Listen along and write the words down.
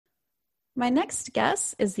My next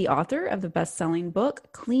guest is the author of the best-selling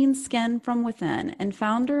book, Clean Skin from Within, and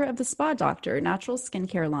founder of the Spa Doctor natural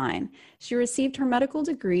skincare line. She received her medical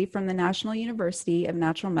degree from the National University of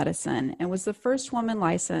Natural Medicine and was the first woman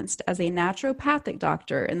licensed as a naturopathic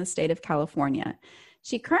doctor in the state of California.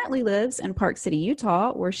 She currently lives in Park City,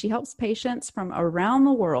 Utah, where she helps patients from around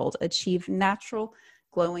the world achieve natural,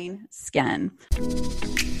 glowing skin.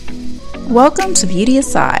 Welcome to Beauty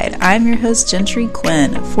Aside. I'm your host, Gentry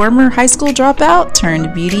Quinn, former high school dropout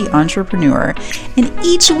turned beauty entrepreneur. And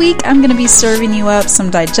each week, I'm going to be serving you up some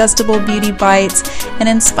digestible beauty bites and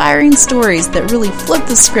inspiring stories that really flip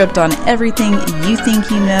the script on everything you think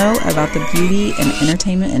you know about the beauty and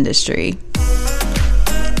entertainment industry.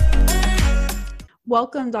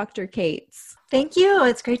 Welcome, Dr. Cates. Thank you.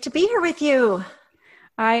 It's great to be here with you.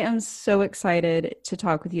 I am so excited to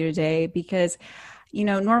talk with you today because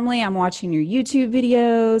normally I'm watching your YouTube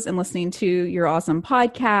videos and listening to your awesome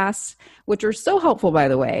podcasts, which are so helpful, by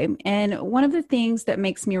the way. And one of the things that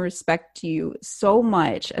makes me respect you so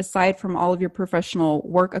much, aside from all of your professional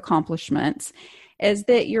work accomplishments, is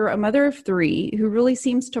that you're a mother of three who really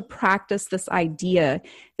seems to practice this idea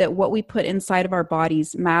that what we put inside of our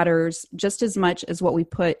bodies matters just as much as what we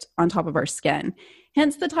put on top of our skin.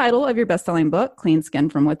 Hence the title of your best-selling book, Clean Skin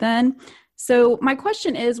from Within. So my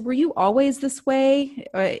question is, were you always this way?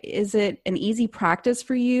 Is it an easy practice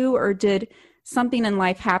for you, or did something in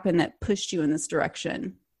life happen that pushed you in this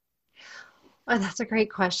direction? Oh, that's a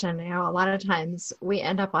great question. A lot of times we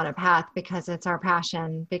end up on a path because it's our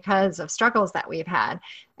passion, because of struggles that we've had.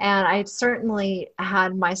 And I certainly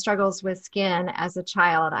had my struggles with skin as a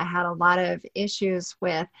child. I had a lot of issues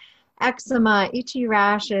with eczema, itchy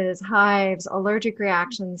rashes, hives, allergic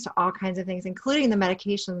reactions to all kinds of things, including the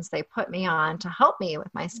medications they put me on to help me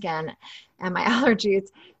with my skin and my allergies.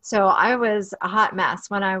 So I was a hot mess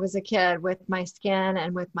when I was a kid with my skin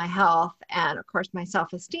and with my health and, of course, my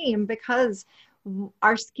self-esteem, because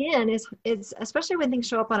our skin is especially when things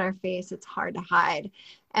show up on our face, it's hard to hide.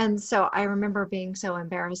 And so I remember being so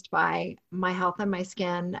embarrassed by my health and my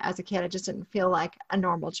skin as a kid. I just didn't feel like a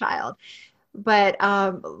normal child. But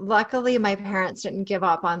luckily, my parents didn't give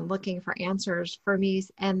up on looking for answers for me,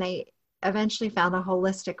 and they eventually found a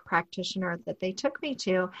holistic practitioner that they took me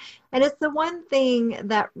to. And it's the one thing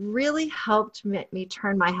that really helped me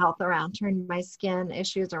turn my health around, turn my skin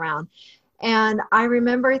issues around. And I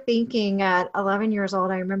remember thinking at 11 years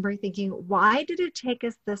old, why did it take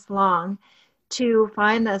us this long to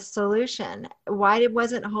find the solution? Why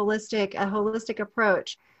wasn't a holistic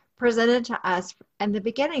approach presented to us in the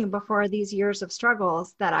beginning before these years of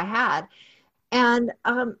struggles that I had? And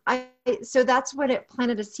so that's when it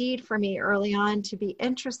planted a seed for me early on to be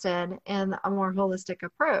interested in a more holistic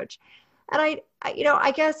approach. And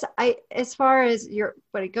I guess as far as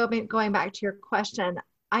going back to your question,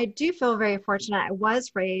 I do feel very fortunate. I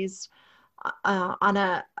was raised on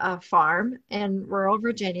a farm in rural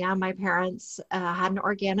Virginia. My parents had an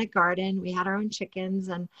organic garden. We had our own chickens,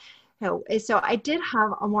 and so I did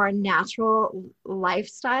have a more natural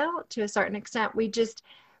lifestyle to a certain extent. We just,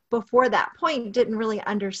 before that point, didn't really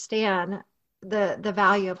understand the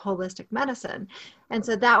value of holistic medicine. And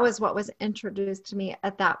so that was what was introduced to me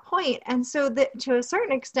at that point. And so to a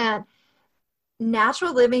certain extent,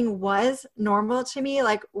 natural living was normal to me.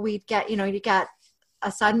 Like you get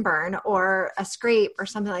a sunburn or a scrape or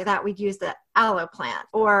something like that, we'd use the aloe plant,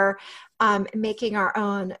 or making our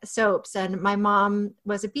own soaps. And my mom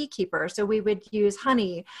was a beekeeper, so we would use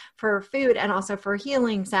honey for food and also for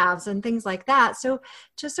healing salves and things like that. So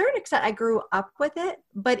to a certain extent, I grew up with it,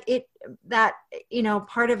 but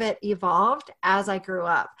part of it evolved as I grew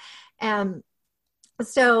up. And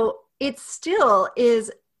so it still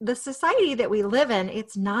is the society that we live in.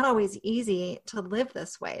 It's not always easy to live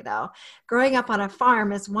this way, though. Growing up on a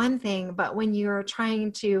farm is one thing, but when you're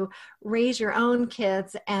trying to raise your own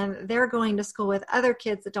kids and they're going to school with other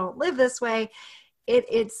kids that don't live this way,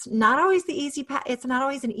 it's not always the easy path. It's not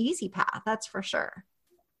always an easy path, that's for sure.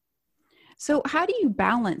 So how do you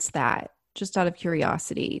balance that? Just out of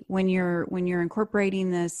curiosity, when you're incorporating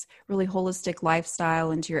this really holistic lifestyle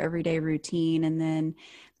into your everyday routine, and then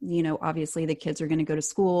obviously the kids are going to go to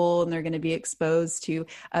school and they're going to be exposed to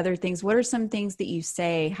other things. What are some things that you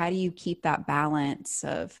say? How do you keep that balance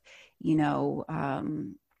of, letting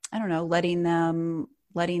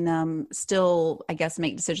them still, I guess,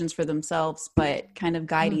 make decisions for themselves, but kind of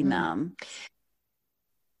guiding them?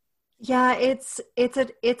 Yeah, it's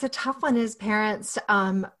a tough one as parents.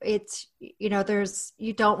 It's,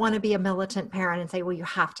 you don't want to be a militant parent and say, well, you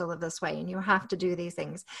have to live this way and you have to do these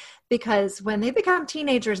things, because when they become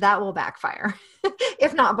teenagers, that will backfire,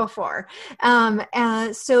 if not before.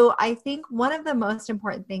 And so I think one of the most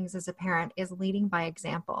important things as a parent is leading by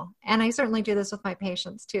example. And I certainly do this with my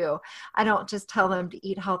patients too. I don't just tell them to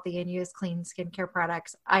eat healthy and use clean skincare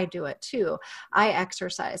products. I do it too. I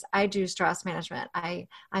exercise. I do stress management. I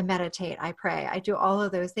meditate, I pray, I do all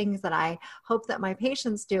of those things that I hope that my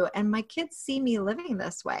patients do. And my kids see me living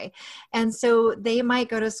this way. And so they might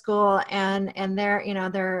go to school and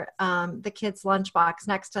they're, the kids' lunchbox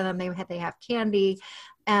next to them, they have candy.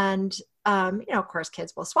 And, of course,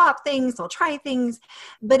 kids will swap things, they'll try things.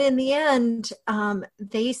 But in the end,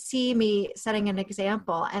 they see me setting an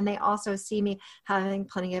example, and they also see me having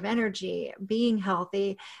plenty of energy, being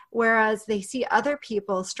healthy, whereas they see other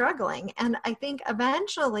people struggling. And I think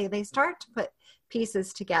eventually they start to put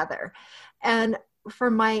pieces together. And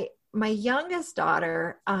for my youngest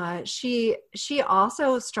daughter, she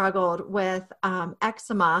also struggled with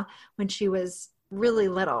eczema when she was really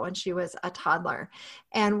little, when she was a toddler.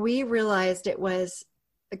 And we realized it was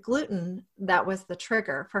the gluten that was the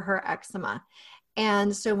trigger for her eczema.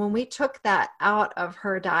 And so when we took that out of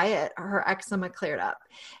her diet, her eczema cleared up.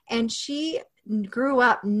 And she grew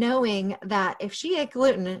up knowing that if she ate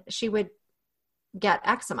gluten, she would get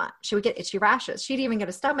eczema. She would get itchy rashes. She'd even get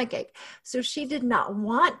a stomach ache. So she did not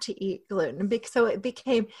want to eat gluten. So it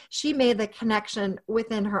became, she made the connection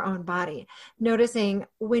within her own body, noticing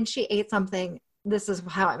when she ate something, this is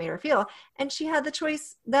how it made her feel. And she had the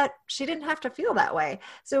choice that she didn't have to feel that way.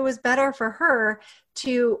 So it was better for her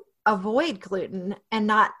to avoid gluten and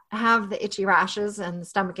not have the itchy rashes and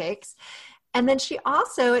stomach aches. And then she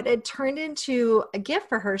also, it had turned into a gift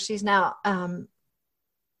for her. She's now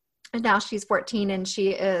she's 14, and she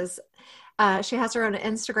is, she has her own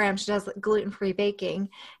Instagram. She does gluten-free baking,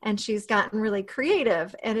 and she's gotten really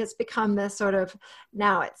creative, and it's become this sort of,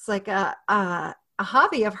 now it's like a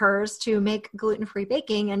hobby of hers to make gluten-free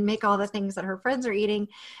baking and make all the things that her friends are eating,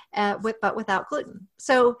 but without gluten.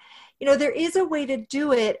 So, there is a way to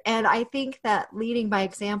do it. And I think that leading by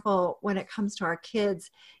example when it comes to our kids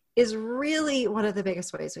is really one of the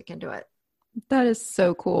biggest ways we can do it. That is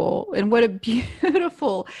so cool. And what a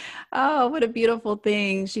beautiful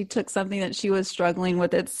thing. She took something that she was struggling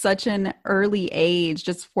with at such an early age,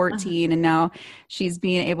 just 14. And now she's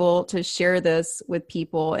being able to share this with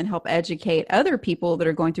people and help educate other people that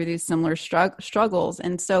are going through these similar struggles.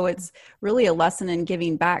 And so it's really a lesson in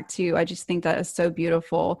giving back too. I just think that is so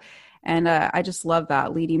beautiful. And I just love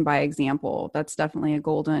that, leading by example. That's definitely a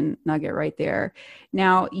golden nugget right there.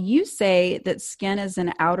 Now, you say that skin is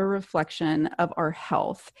an outer reflection of our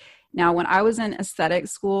health. Now, when I was in aesthetic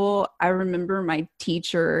school, I remember my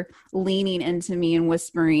teacher leaning into me and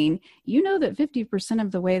whispering, you know that 50% of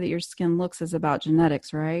the way that your skin looks is about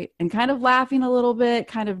genetics, right? And kind of laughing a little bit,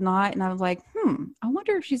 kind of not. And I was like, I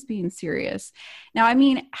wonder if she's being serious. Now, I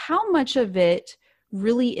mean, how much of it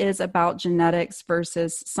really is about genetics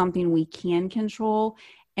versus something we can control?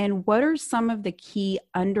 And what are some of the key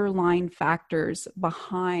underlying factors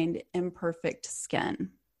behind imperfect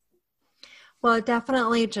skin? Well,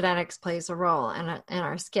 definitely genetics plays a role in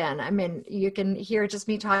our skin. I mean, you can hear just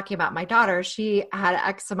me talking about my daughter. She had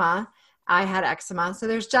eczema. I had eczema. So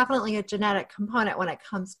there's definitely a genetic component when it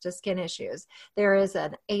comes to skin issues. There is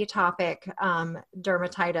an atopic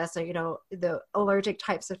dermatitis, so, the allergic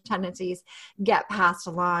types of tendencies get passed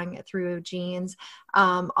along through genes.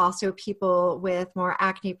 Also, people with more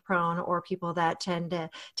acne prone or people that tend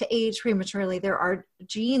to age prematurely, there are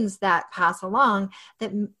genes that pass along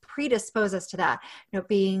that predispose us to that,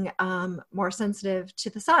 being more sensitive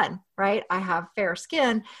to the sun, right? I have fair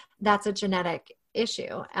skin. That's a genetic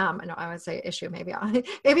issue. I would say issue, maybe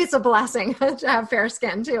it's a blessing to have fair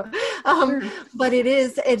skin too. Sure. But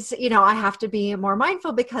it's, I have to be more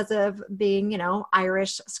mindful because of being,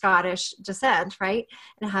 Irish, Scottish descent, right?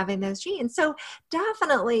 And having those genes. So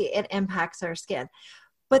definitely it impacts our skin.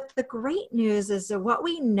 But the great news is that what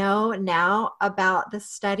we know now about the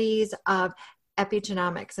studies of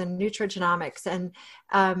epigenomics and nutrigenomics and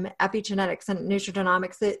epigenetics and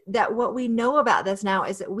nutrigenomics, that what we know about this now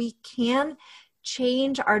is that we can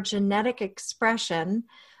change our genetic expression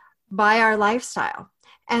by our lifestyle.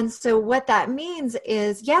 And so what that means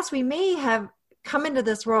is, yes, we may have come into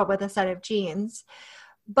this world with a set of genes,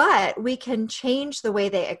 but we can change the way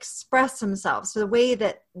they express themselves, so the way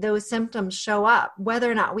that those symptoms show up, whether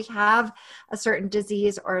or not we have a certain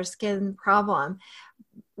disease or a skin problem.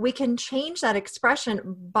 We can change that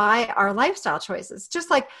expression by our lifestyle choices. Just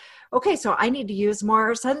like okay, so I need to use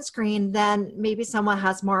more sunscreen than maybe someone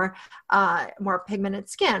has more pigmented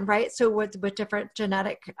skin, right? So with different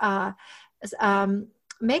genetic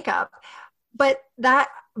makeup, but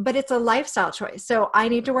it's a lifestyle choice. So I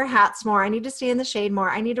need to wear hats more. I need to stay in the shade more.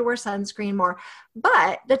 I need to wear sunscreen more.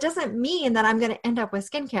 But that doesn't mean that I'm going to end up with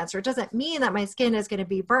skin cancer. It doesn't mean that my skin is going to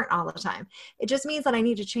be burnt all the time. It just means that I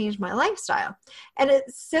need to change my lifestyle. And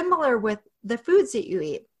it's similar with the foods that you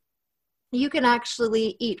eat. You can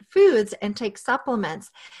actually eat foods and take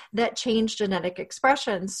supplements that change genetic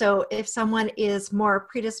expression. So if someone is more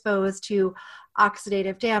predisposed to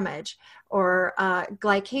oxidative damage or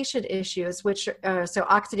glycation issues, so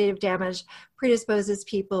oxidative damage predisposes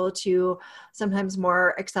people to sometimes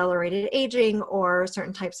more accelerated aging or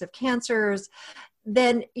certain types of cancers,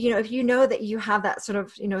 then, if you know that you have that sort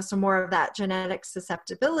of, some more of that genetic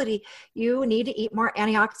susceptibility, you need to eat more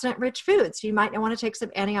antioxidant rich foods. You might want to take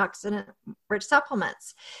some antioxidant rich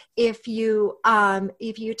supplements. If you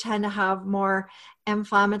tend to have more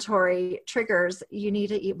inflammatory triggers, you need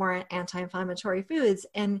to eat more anti-inflammatory foods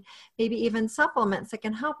and maybe even supplements that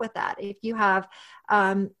can help with that. If you have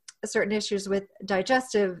certain issues with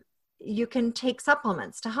digestive, you can take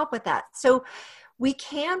supplements to help with that. So we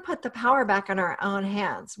can put the power back in our own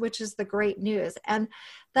hands, which is the great news. And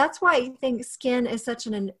that's why I think skin is such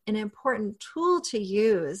an important tool to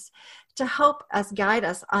use to help us guide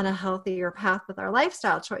us on a healthier path with our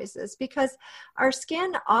lifestyle choices, because our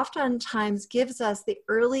skin oftentimes gives us the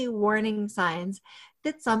early warning signs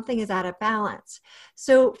that something is out of balance.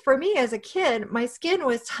 So for me as a kid, my skin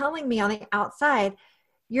was telling me on the outside,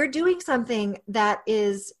 you're doing something that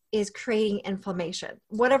is creating inflammation.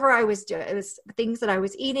 Whatever I was doing, it was things that I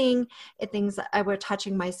was eating, things that I were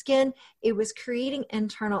touching my skin, it was creating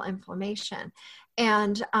internal inflammation.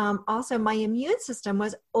 And also my immune system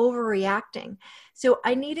was overreacting. So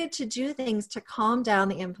I needed to do things to calm down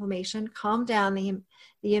the inflammation, calm down the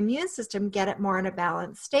immune system, get it more in a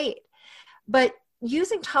balanced state. But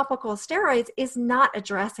using topical steroids is not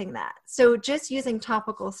addressing that. So just using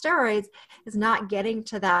topical steroids is not getting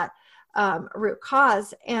to that root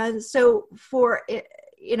cause. And so for it,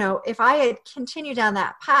 if I had continued down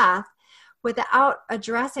that path without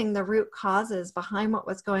addressing the root causes behind what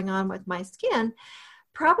was going on with my skin,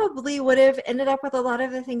 probably would have ended up with a lot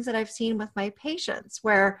of the things that I've seen with my patients,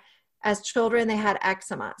 where as children they had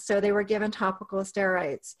eczema, so they were given topical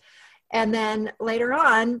steroids. And then later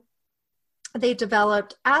on, they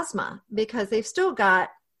developed asthma because they've still got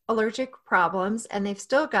allergic problems and they've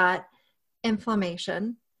still got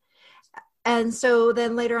inflammation. And so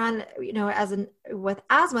then later on, with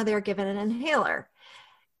asthma, they're given an inhaler.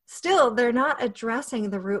 Still, they're not addressing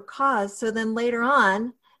the root cause. So then later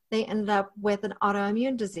on, they ended up with an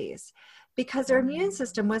autoimmune disease because their immune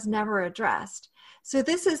system was never addressed. So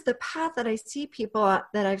this is the path that I see people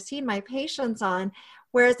that I've seen my patients on.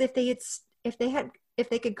 Whereas if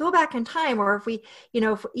they could go back in time, or if we,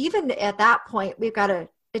 even at that point,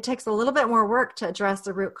 it takes a little bit more work to address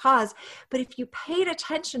the root cause. But if you paid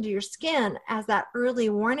attention to your skin as that early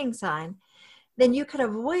warning sign, then you could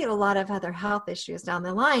avoid a lot of other health issues down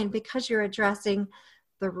the line because you're addressing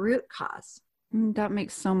the root cause. That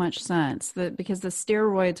makes so much sense, because the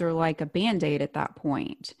steroids are like a Band-Aid at that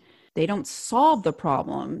point. They don't solve the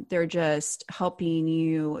problem. They're just helping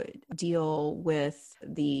you deal with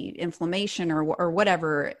the inflammation or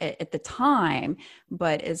whatever at the time.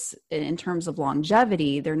 But in terms of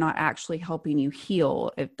longevity, they're not actually helping you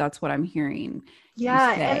heal, if that's what I'm hearing.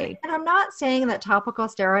 Yeah. And I'm not saying that topical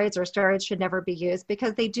steroids or steroids should never be used,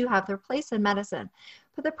 because they do have their place in medicine.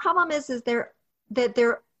 But the problem is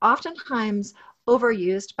they're oftentimes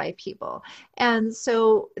overused by people. And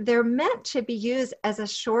so they're meant to be used as a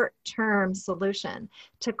short-term solution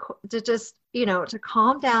to just, to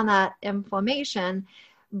calm down that inflammation,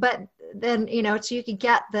 but then, so you can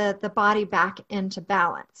get the body back into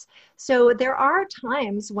balance. So there are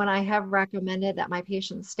times when I have recommended that my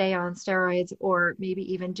patients stay on steroids, or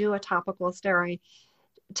maybe even do a topical steroid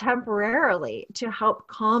temporarily to help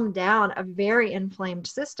calm down a very inflamed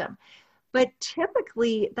system. But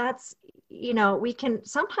typically that's, we can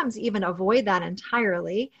sometimes even avoid that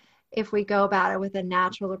entirely if we go about it with a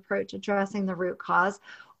natural approach, addressing the root cause,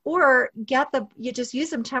 or you just use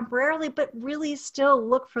them temporarily, but really still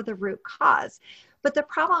look for the root cause. But the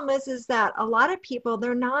problem is that a lot of people,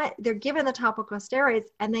 they're given the topical steroids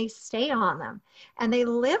and they stay on them and they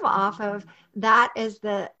live off of that as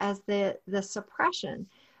the suppression.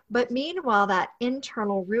 But meanwhile, that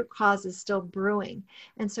internal root cause is still brewing.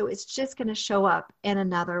 And so it's just going to show up in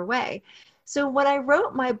another way. So when I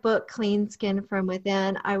wrote my book, Clean Skin from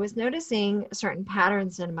Within, I was noticing certain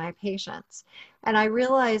patterns in my patients. And I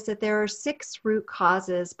realized that there are 6 root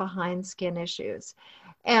causes behind skin issues.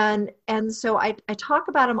 And so I talk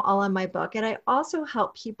about them all in my book. And I also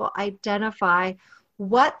help people identify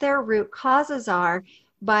what their root causes are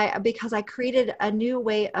because I created a new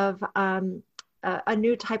way of a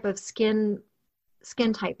new type of skin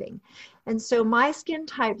typing. And so my skin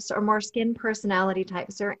types are more skin personality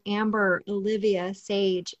types. They're Amber, Olivia,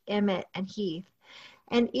 Sage, Emmett, and Heath.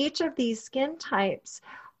 And each of these skin types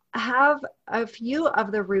have a few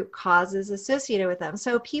of the root causes associated with them.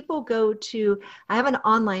 So I have an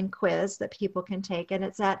online quiz that people can take, and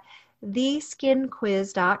it's at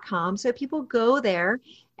theskinquiz.com. So people go there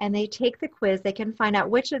and they take the quiz. They can find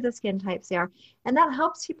out which of the skin types they are. And that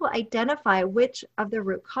helps people identify which of the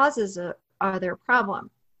root causes are their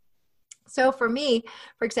problem. So for me,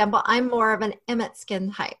 for example, I'm more of an Emmett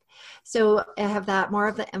skin type. So I have that more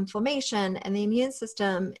of the inflammation, and the immune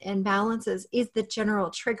system imbalances is the general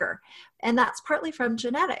trigger. And that's partly from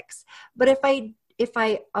genetics. But if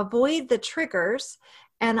I avoid the triggers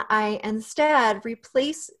and I instead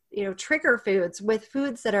replace trigger foods with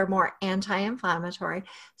foods that are more anti-inflammatory,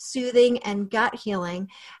 soothing, and gut healing,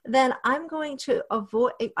 then I'm going to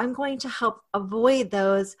help avoid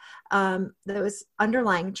those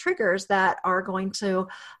underlying triggers that are going to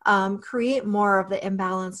create more of the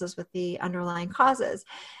imbalances with the underlying causes.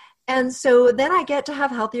 And so then I get to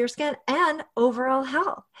have healthier skin and overall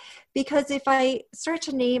health. Because if I start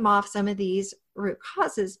to name off some of these root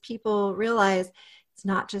causes, people realize it's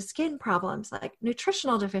not just skin problems like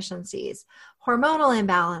nutritional deficiencies, hormonal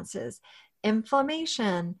imbalances,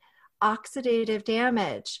 inflammation, oxidative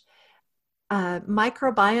damage,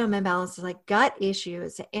 microbiome imbalances like gut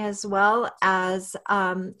issues, as well as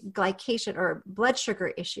glycation or blood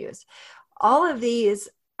sugar issues. All of these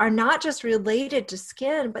are not just related to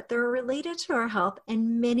skin, but they're related to our health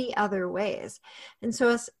in many other ways. And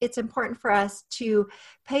so it's important for us to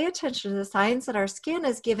pay attention to the signs that our skin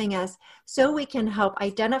is giving us so we can help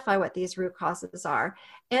identify what these root causes are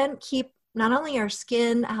and keep not only our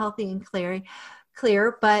skin healthy and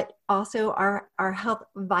clear, but also our health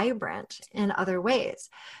vibrant in other ways.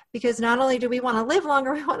 Because not only do we want to live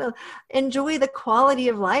longer, we want to enjoy the quality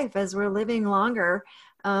of life as we're living longer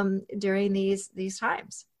during these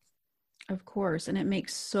times. Of course. And it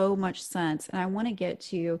makes so much sense. And I want to get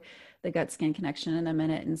to the gut skin connection in a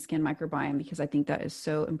minute and skin microbiome, because I think that is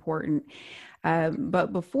so important.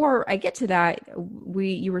 But before I get to that,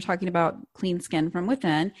 you were talking about clean skin from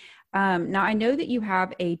within. Now I know that you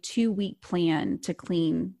have a 2-week plan to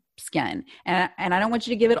clean skin, and I don't want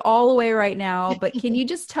you to give it all away right now, but can you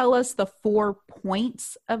just tell us the 4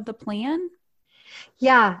 points of the plan?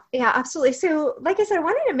 Yeah, absolutely. So like I said, I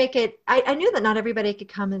wanted to make it, I knew that not everybody could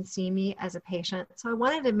come and see me as a patient. So I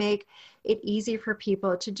wanted to make it easy for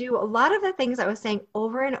people to do a lot of the things I was saying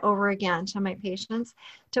over and over again to my patients,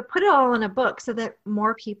 to put it all in a book so that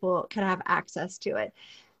more people could have access to it.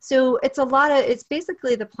 So it's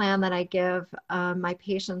basically the plan that I give my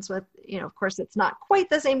patients with, of course, it's not quite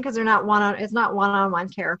the same because it's not one-on-one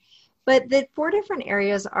care, but the 4 different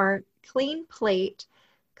areas are clean plate,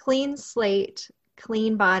 clean slate,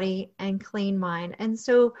 clean body, and clean mind. And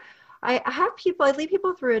so I lead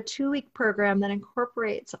people through a 2-week program that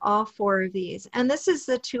incorporates all 4 of these. And this is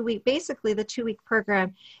basically the 2-week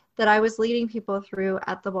program that I was leading people through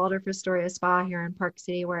at the Waldorf Astoria Spa here in Park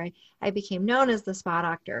City, where I became known as the spa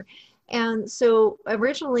doctor. And so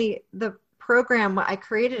originally the program, I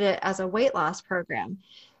created it as a weight loss program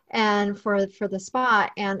and for the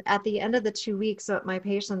spa. And at the end of the 2 weeks, what my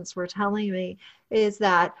patients were telling me is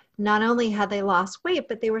that not only had they lost weight,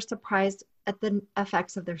 but they were surprised at the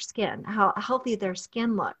effects of their skin, how healthy their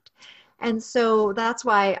skin looked. And so that's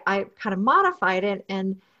why I kind of modified it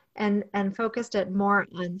and focused it more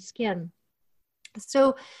on skin.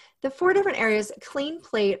 So the 4 different areas, clean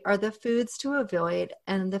plate, are the foods to avoid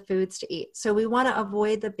and the foods to eat. So we want to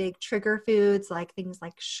avoid the big trigger foods, like things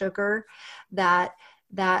like sugar that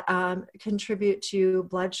contribute to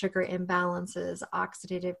blood sugar imbalances,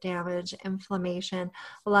 oxidative damage, inflammation.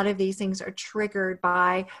 A lot of these things are triggered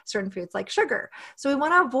by certain foods like sugar. So we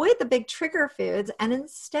want to avoid the big trigger foods and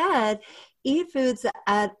instead eat foods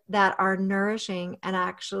that are nourishing and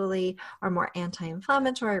actually are more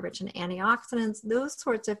anti-inflammatory, rich in antioxidants, those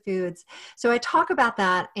sorts of foods. So I talk about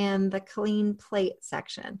that in the clean plate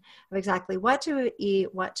section of exactly what to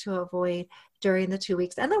eat, what to avoid during the 2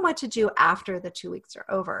 weeks, and then what to do after the 2 weeks are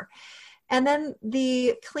over. And then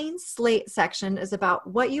the clean slate section is about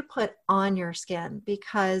what you put on your skin,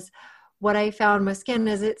 because what I found with skin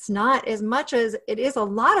is it's not as much as it is, a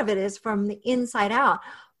lot of it is from the inside out.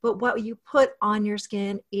 but what you put on your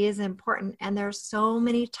skin is important. And there's so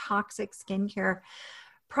many toxic skincare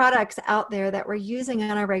products out there that we're using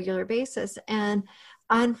on a regular basis. And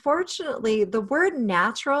unfortunately, the word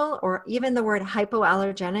natural or even the word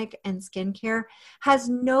hypoallergenic in skincare has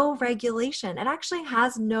no regulation. It actually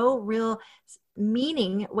has no real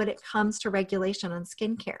meaning when it comes to regulation on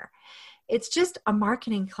skincare. It's just a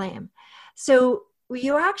marketing claim. So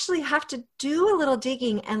you actually have to do a little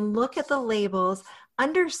digging and look at the labels,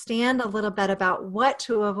 understand a little bit about what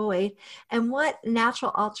to avoid and what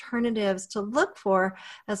natural alternatives to look for,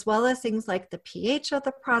 as well as things like the pH of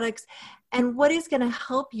the products and what is going to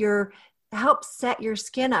help set your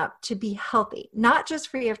skin up to be healthy, not just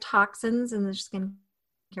free of toxins in the skin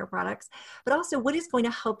care products, but also what is going to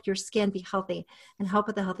help your skin be healthy and help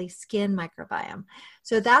with a healthy skin microbiome.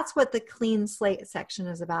 So that's what the clean slate section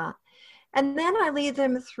is about. And then I lead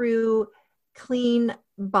them through clean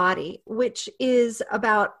body, which is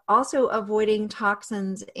about also avoiding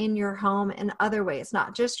toxins in your in in other ways,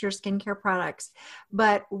 not just your skincare products,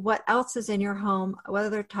 but what else is in your home, what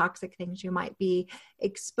other toxic things you might be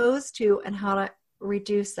exposed to, and how to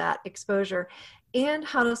reduce that exposure, and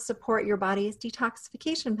how to support your body's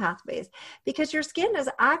detoxification pathways, because your skin is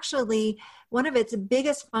actually one of its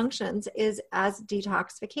biggest functions is as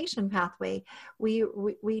detoxification pathway. We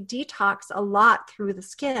detox a lot through the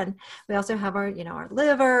skin. We also have our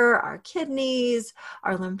liver, our kidneys,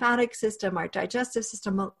 our lymphatic system, our digestive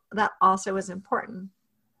system. That also is important.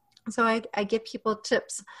 So I give people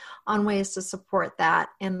tips on ways to support that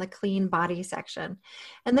in the clean body section.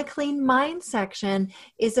 And the clean mind section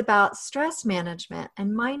is about stress management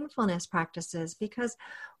and mindfulness practices, because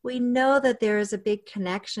we know that there is a big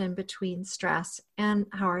connection between stress and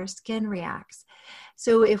how our skin reacts.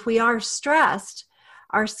 So if we are stressed,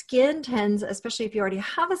 our skin tends, especially if you already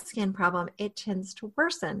have a skin problem, it tends to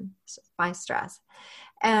worsen by stress.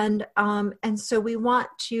 And so we want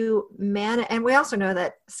to manage, and we also know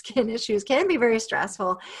that skin issues can be very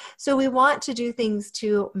stressful. So we want to do things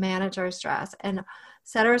to manage our stress and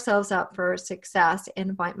set ourselves up for success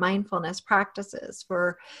in mindfulness practices,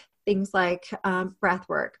 for things like breath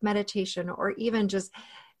work, meditation, or even just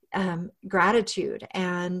gratitude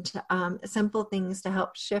and simple things to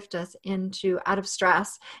help shift us out of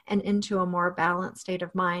stress and into a more balanced state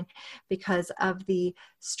of mind. Because of the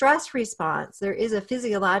stress response, there is a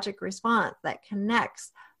physiologic response that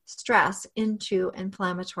connects stress into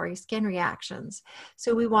inflammatory skin reactions.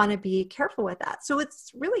 So we want to be careful with that. So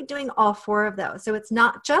it's really doing all four of those. So it's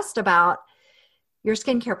not just about your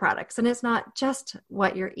skincare products, and it's not just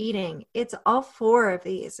what you're eating. It's all four of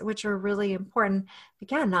these, which are really important.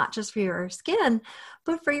 Again, not just for your skin,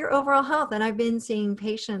 but for your overall health. And I've been seeing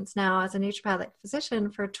patients now as a naturopathic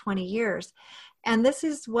physician for 20 years. And this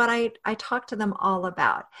is what I talk to them all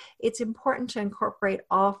about. It's important to incorporate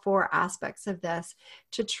all four aspects of this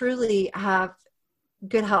to truly have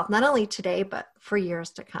good health, not only today, but for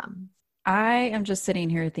years to come. I am just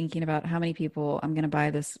sitting here thinking about how many people I'm going to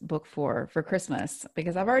buy this book for Christmas,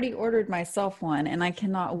 because I've already ordered myself one and I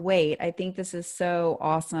cannot wait. I think this is so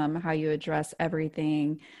awesome how you address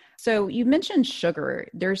everything. So you mentioned sugar.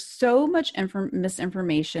 There's so much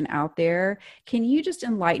misinformation out there. Can you just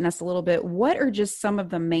enlighten us a little bit? What are just some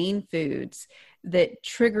of the main foods that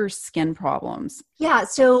trigger skin problems? Yeah.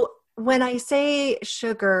 So when I say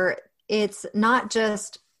sugar, it's not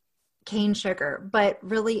just cane sugar, but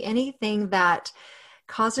really anything that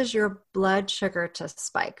causes your blood sugar to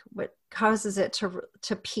spike, what causes it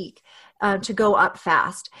to peak, to go up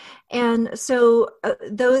fast. And so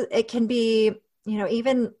though it can be,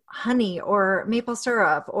 even honey or maple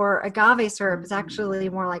syrup or agave syrup is actually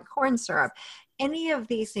more like corn syrup. Any of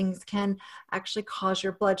these things can actually cause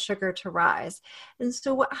your blood sugar to rise. And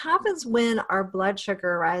so what happens when our blood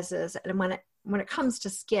sugar rises, and when it comes to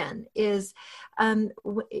skin, is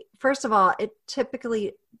first of all, it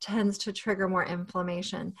typically tends to trigger more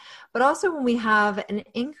inflammation. But also when we have an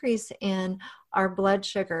increase in our blood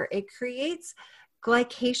sugar, it creates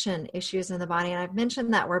glycation issues in the body. And I've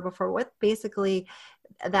mentioned that word before. What basically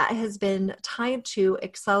that has been tied to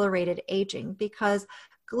accelerated aging, because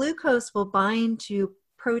glucose will bind to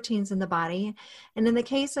proteins in the body. And in the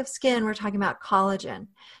case of skin, we're talking about collagen.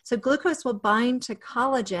 So glucose will bind to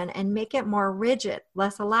collagen and make it more rigid,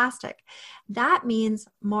 less elastic. That means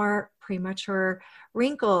more premature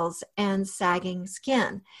wrinkles and sagging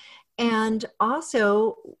skin. And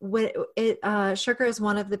also, sugar is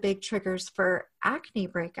one of the big triggers for acne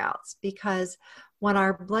breakouts, because when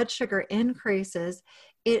our blood sugar increases,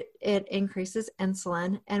 it increases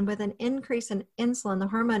insulin. And with an increase in insulin, the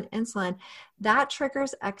hormone insulin, that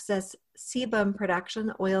triggers excess sebum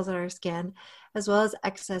production, oils in our skin, as well as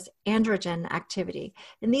excess androgen activity.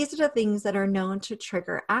 And these are the things that are known to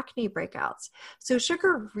trigger acne breakouts. So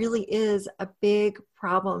sugar really is a big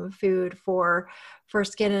problem food for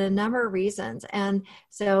skin in a number of reasons. And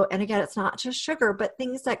again, it's not just sugar, but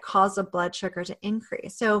things that cause the blood sugar to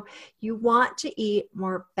increase. So you want to eat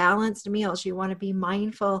more balanced meals. You want to be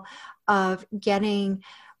mindful of getting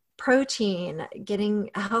protein, getting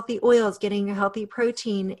healthy oils, getting healthy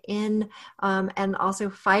protein in, and also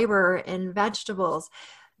fiber in vegetables.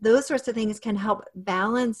 Those sorts of things can help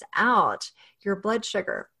balance out your blood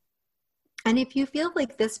sugar. And if you feel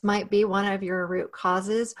like this might be one of your root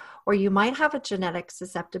causes, or you might have a genetic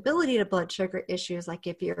susceptibility to blood sugar issues, like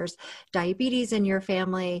if there's diabetes in your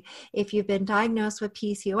family, if you've been diagnosed with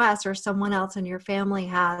PCOS or someone else in your family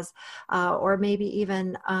has, or maybe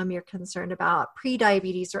even you're concerned about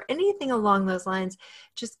pre-diabetes or anything along those lines,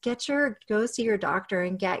 just go see your doctor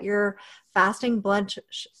and get your fasting blood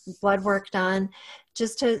work done,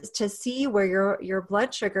 just to see where your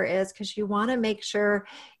blood sugar is, because you want to make sure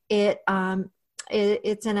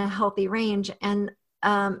it's in a healthy range. And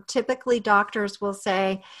typically doctors will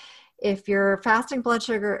say, if your fasting blood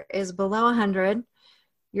sugar is below 100,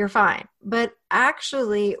 you're fine. But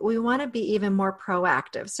actually, we want to be even more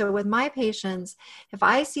proactive. So with my patients, if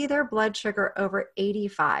I see their blood sugar over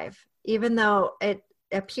 85, even though it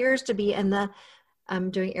appears to be in the,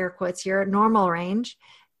 I'm doing air quotes here, normal range,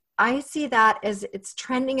 I see that as it's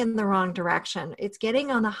trending in the wrong direction. It's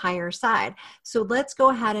getting on the higher side. So let's go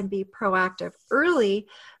ahead and be proactive early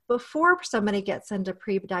before somebody gets into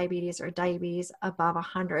pre-diabetes or diabetes above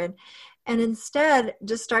 100. And instead,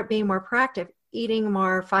 just start being more proactive, eating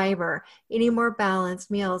more fiber, eating more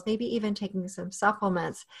balanced meals, maybe even taking some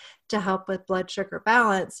supplements to help with blood sugar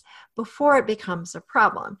balance before it becomes a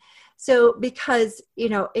problem. So because,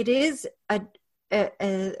 it is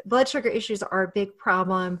blood sugar issues are a big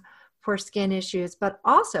problem for skin issues, but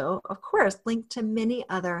also, of course, linked to many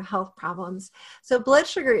other health problems. So blood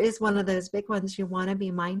sugar is one of those big ones you want to be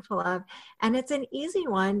mindful of, and it's an easy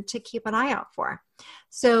one to keep an eye out for.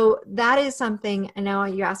 So that is something. I know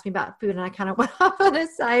you asked me about food, and I kind of went off on a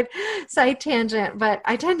side tangent, but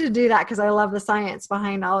I tend to do that because I love the science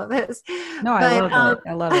behind all of this. No, I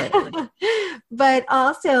love it. But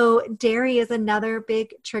also, dairy is another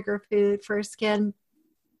big trigger food for skin.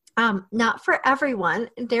 Not for everyone.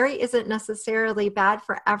 Dairy isn't necessarily bad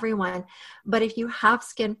for everyone, but if you have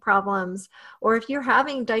skin problems, or if you're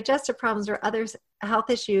having digestive problems or other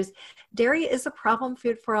health issues, dairy is a problem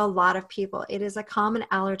food for a lot of people. It is a common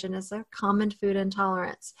allergen, it's a common food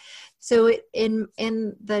intolerance. So in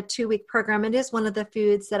the 2-week program, it is one of the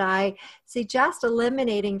foods that I suggest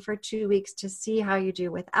eliminating for 2 weeks to see how you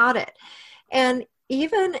do without it. And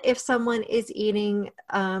even if someone is eating,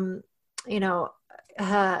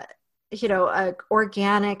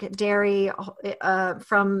 organic dairy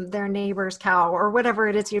from their neighbor's cow or whatever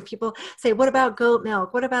it is. People say, what about goat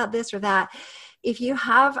milk? What about this or that? If you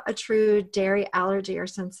have a true dairy allergy or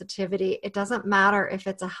sensitivity, it doesn't matter if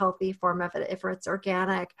it's a healthy form of it, if it's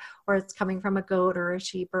organic or it's coming from a goat or a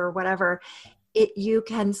sheep or whatever, you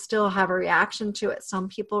can still have a reaction to it. Some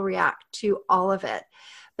people react to all of it.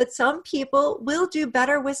 But some people will do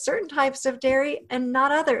better with certain types of dairy and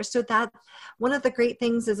not others. So that one of the great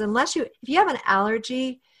things is, if you have an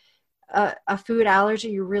allergy, a food allergy,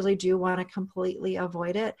 you really do want to completely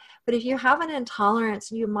avoid it. But if you have an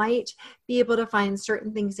intolerance, you might be able to find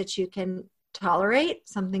certain things that you can tolerate,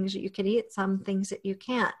 some things that you can eat, some things that you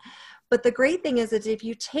can't. But the great thing is that if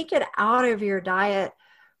you take it out of your diet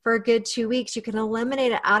for a good 2 weeks, you can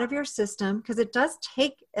eliminate it out of your system, because it does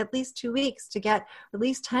take at least 2 weeks to get, at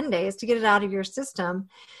least 10 days to get it out of your system.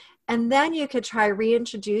 And then you could try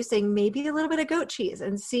reintroducing maybe a little bit of goat cheese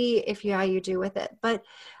and see how you do with it. But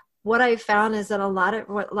what I've found is that a lot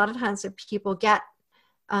of times if people get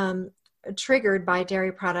triggered by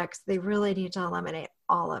dairy products, they really need to eliminate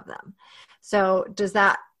all of them. So does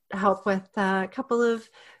that help with a couple of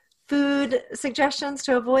food suggestions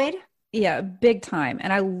to avoid? Yeah, big time.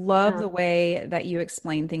 And I love the way that you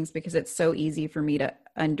explain things, because it's so easy for me to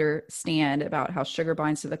understand about how sugar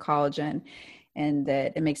binds to the collagen, and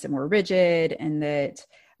that it makes it more rigid, and that,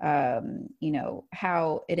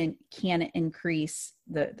 how it can increase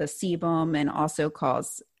the sebum and also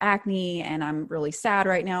cause acne. And I'm really sad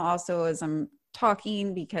right now also, as I'm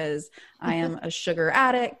talking because I am a sugar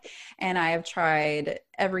addict and I have tried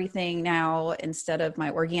everything now. Instead of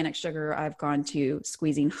my organic sugar, I've gone to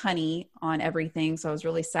squeezing honey on everything. So I was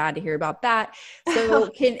really sad to hear about that. So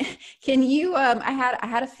can you, I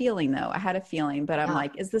had a feeling though, but I'm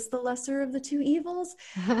like, is this the lesser of the two evils?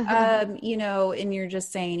 And you're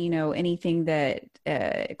just saying, anything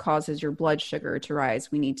that causes your blood sugar to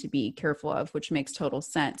rise, we need to be careful of, which makes total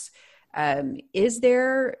sense. Do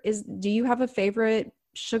you have a favorite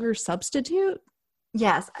sugar substitute?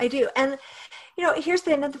 Yes, I do. And, here's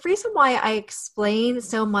the reason why I explain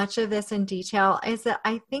so much of this in detail is that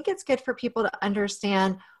I think it's good for people to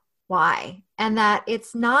understand why, and that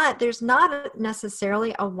there's not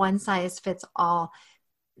necessarily a one size fits all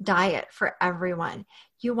diet for everyone.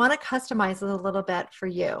 You want to customize it a little bit for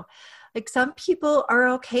you. Like some people are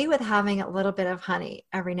okay with having a little bit of honey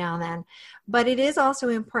every now and then, but it is also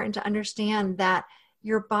important to understand that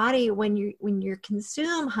your body, when you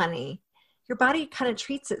consume honey, your body kind of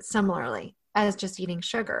treats it similarly as just eating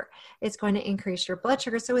sugar. It's going to increase your blood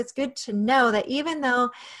sugar. So it's good to know that even though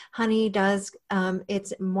honey does,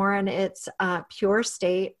 it's more in its pure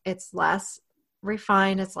state, it's less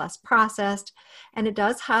refined, it's less processed, and it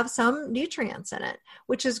does have some nutrients in it,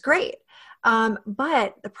 which is great.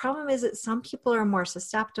 But the problem is that some people are more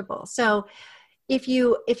susceptible. So if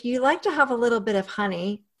you like to have a little bit of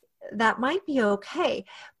honey, that might be okay,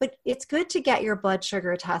 but it's good to get your blood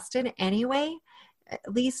sugar tested anyway, at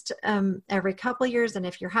least every couple of years. And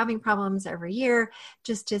if you're having problems every year,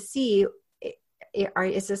 just to see,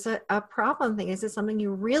 is this a problem thing? Is this something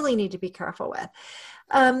you really need to be careful with?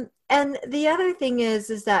 And the other thing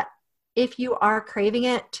is that if you are craving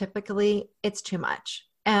it, typically it's too much.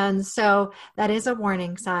 And so that is a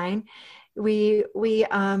warning sign. We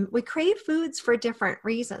crave foods for different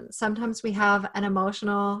reasons. Sometimes we have an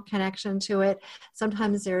emotional connection to it.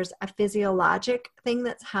 Sometimes there's a physiologic thing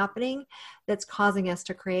that's happening that's causing us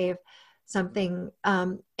to crave something.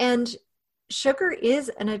 And sugar is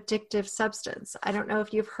an addictive substance. I don't know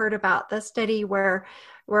if you've heard about the study where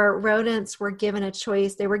rodents were given a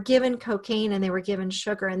choice. They were given cocaine and they were given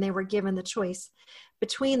sugar, and they were given the choice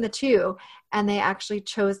between the two, and they actually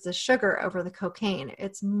chose the sugar over the cocaine.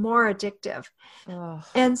 It's more addictive. Oh.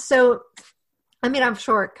 And so, I'm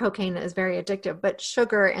sure cocaine is very addictive, but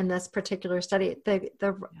sugar in this particular study,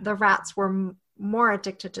 the rats were more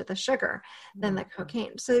addicted to the sugar than the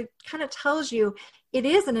cocaine. So it kind of tells you it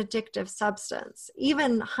is an addictive substance,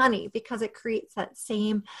 even honey, because it creates that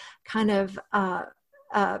same kind of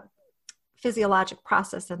physiologic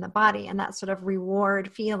process in the body, and that sort of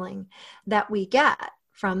reward feeling that we get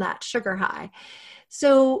from that sugar high.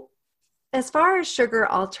 So as far as sugar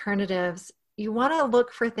alternatives, you want to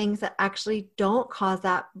look for things that actually don't cause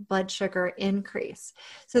that blood sugar increase.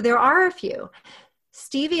 So there are a few.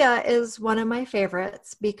 Stevia is one of my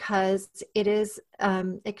favorites because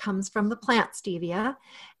it comes from the plant stevia,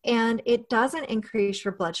 and it doesn't increase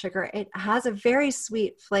your blood sugar. It has a very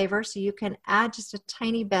sweet flavor, so you can add just a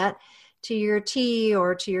tiny bit to your tea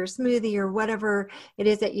or to your smoothie or whatever it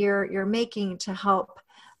is that you're making to help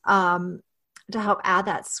add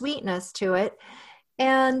that sweetness to it.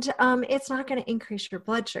 And it's not going to increase your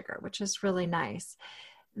blood sugar, which is really nice.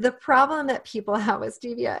 The problem that people have with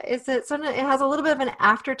stevia is that sometimes it has a little bit of an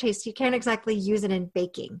aftertaste. You can't exactly use it in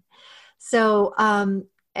baking. So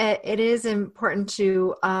it is important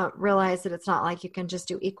to realize that it's not like you can just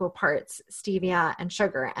do equal parts stevia and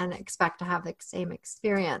sugar and expect to have the same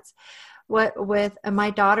experience. My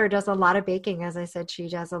daughter does a lot of baking. As I said, she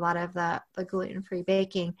does a lot of the gluten-free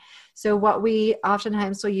baking. So what we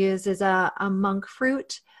oftentimes will use is a monk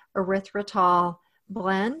fruit erythritol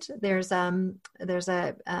blend.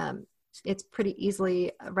 It's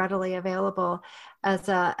pretty readily available as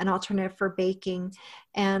an alternative for baking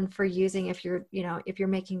and for using if you're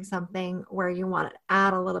making something where you want to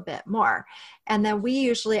add a little bit more. And then we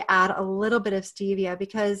usually add a little bit of stevia,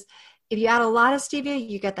 because if you add a lot of stevia,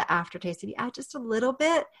 you get the aftertaste. If you add just a little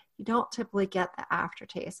bit, you don't typically get the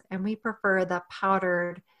aftertaste. And we prefer the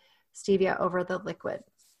powdered stevia over the liquid.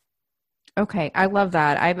 Okay. I love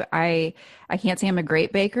that. I can't say I'm a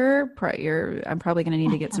great baker. I'm probably going to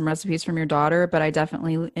need to get some recipes from your daughter, but I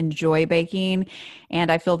definitely enjoy baking,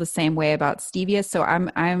 and I feel the same way about stevia. So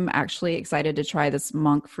I'm actually excited to try this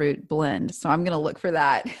monk fruit blend. So I'm going to look for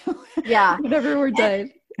that. Yeah. Whenever we're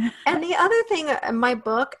done. And the other thing in my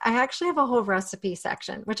book, I actually have a whole recipe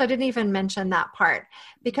section, which I didn't even mention that part,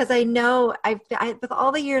 because I know with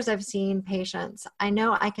all the years I've seen patients, I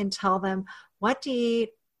know I can tell them what to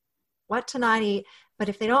eat, what to not eat. But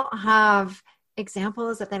if they don't have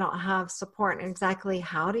examples, if they don't have support in exactly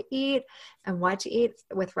how to eat and what to eat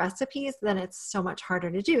with recipes, then it's so much harder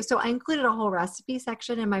to do. So I included a whole recipe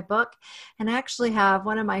section in my book, and I actually have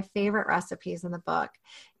one of my favorite recipes in the book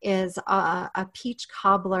is a peach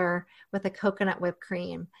cobbler with a coconut whipped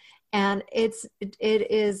cream. And it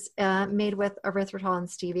is made with erythritol and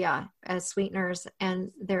stevia as sweeteners,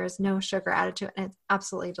 and there is no sugar added to it, and it's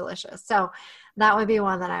absolutely delicious. So that would be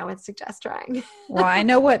one that I would suggest trying. Well, I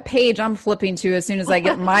know what page I'm flipping to as soon as I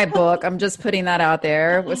get my book. I'm just putting that out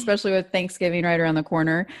there, especially with Thanksgiving right around the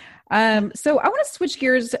corner. So I want to switch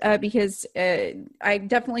gears because I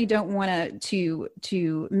definitely don't want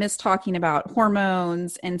to miss talking about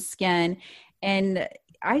hormones and skin. And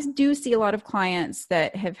I do see a lot of clients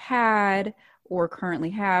that have had or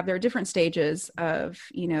currently have, there are different stages of,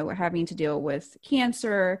 having to deal with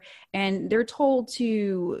cancer, and they're told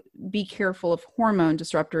to be careful of hormone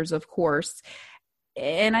disruptors, of course.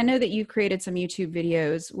 And I know that you've created some YouTube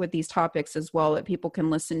videos with these topics as well that people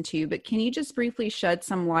can listen to, but can you just briefly shed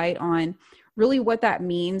some light on really what that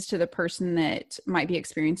means to the person that might be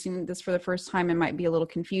experiencing this for the first time and might be a little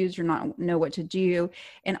confused or not know what to do?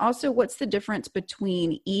 And also, what's the difference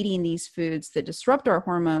between eating these foods that disrupt our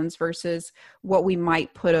hormones versus what we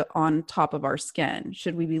might put on top of our skin?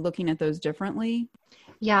 Should we be looking at those differently?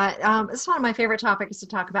 Yeah, it's one of my favorite topics to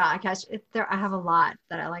talk about. I have a lot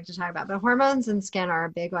that I like to talk about, but hormones and skin are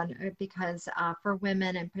a big one because for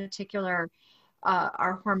women in particular,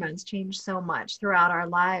 our hormones change so much throughout our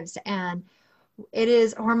lives. And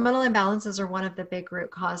hormonal imbalances are one of the big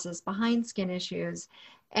root causes behind skin issues.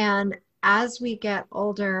 And as we get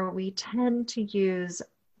older, we tend to use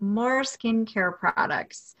more skincare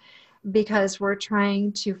products because we're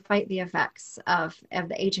trying to fight the effects of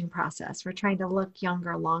the aging process. We're trying to look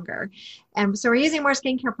younger longer. And so we're using more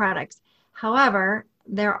skincare products. However,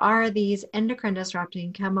 there are these endocrine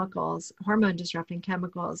disrupting chemicals, hormone disrupting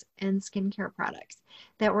chemicals in skincare products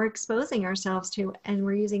that we're exposing ourselves to, and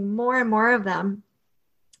we're using more and more of them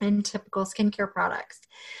in typical skincare products.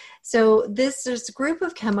 So there's a group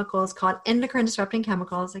of chemicals called endocrine disrupting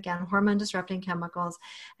chemicals, again, hormone disrupting chemicals.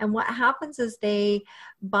 And what happens is they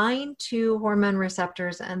bind to hormone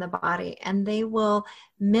receptors in the body, and they will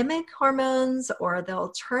mimic hormones, or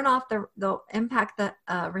they'll they'll impact the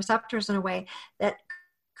receptors in a way that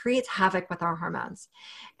creates havoc with our hormones.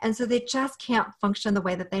 And so they just can't function the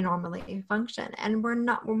way that they normally function. And when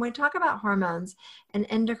we talk about hormones and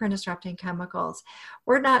endocrine disrupting chemicals,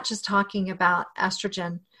 we're not just talking about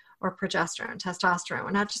estrogen or progesterone, testosterone.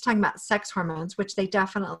 We're not just talking about sex hormones, which they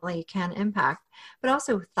definitely can impact, but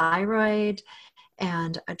also thyroid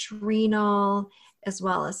and adrenal, as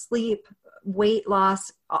well as sleep, weight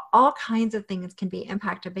loss. All kinds of things can be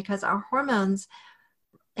impacted because our hormones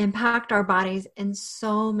impact our bodies in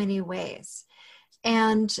so many ways.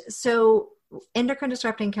 And so endocrine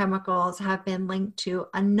disrupting chemicals have been linked to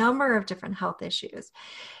a number of different health issues,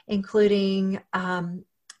 including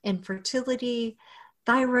infertility,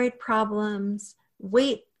 thyroid problems,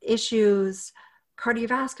 weight issues,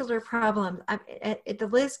 cardiovascular problems. The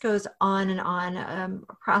list goes on and on,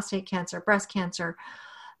 prostate cancer, breast cancer.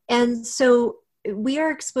 And so we are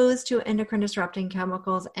exposed to endocrine disrupting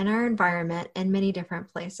chemicals in our environment in many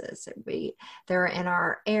different places. They're in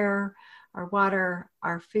our air, our water,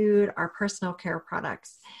 our food, our personal care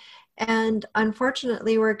products. And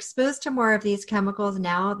unfortunately, we're exposed to more of these chemicals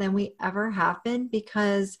now than we ever have been,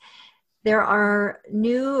 because there are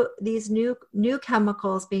these new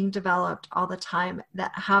chemicals being developed all the time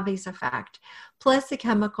that have these effects, plus the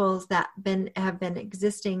chemicals that have been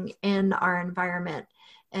existing in our environment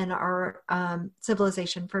and our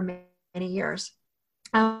civilization for many years,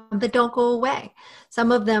 that don't go away.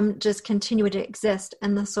 Some of them just continue to exist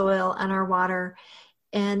in the soil and our water,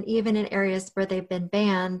 and even in areas where they've been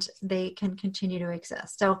banned, they can continue to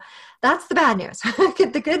exist. So that's the bad news.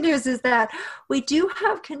 The good news is that we do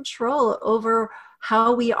have control over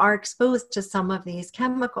how we are exposed to some of these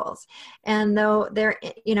chemicals. And though they're,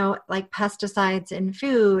 like pesticides in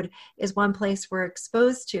food is one place we're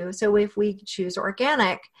exposed to. So if we choose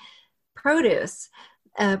organic produce,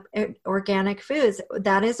 organic foods,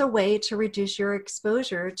 that is a way to reduce your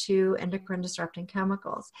exposure to endocrine disrupting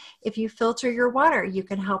chemicals. If you filter your water, you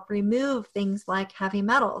can help remove things like heavy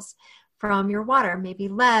metals from your water, maybe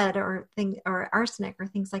lead or arsenic or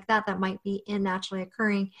things like that might be naturally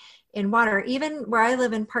occurring in water. Even where I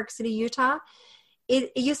live in Park City, Utah,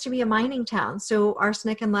 it used to be a mining town. So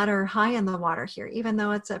arsenic and lead are high in the water here, even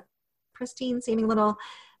though it's a pristine seeming little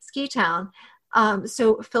ski town.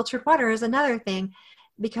 So filtered water is another thing,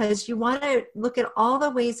 because you want to look at all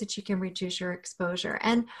the ways that you can reduce your exposure.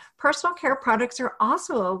 And personal care products are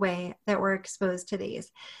also a way that we're exposed to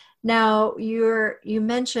these. Now, you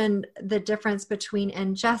mentioned the difference between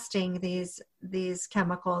ingesting these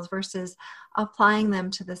chemicals versus applying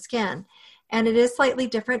them to the skin. And it is slightly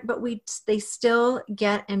different, but they still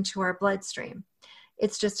get into our bloodstream.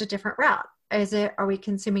 It's just a different route. Are we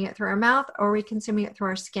consuming it through our mouth, or are we consuming it through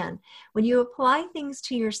our skin? When you apply things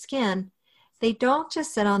to your skin, they don't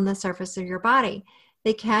just sit on the surface of your body.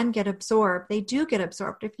 They can get absorbed. They do get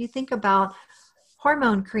absorbed. If you think about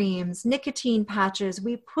hormone creams, nicotine patches,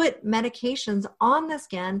 we put medications on the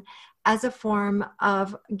skin as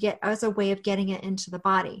a way of getting it into the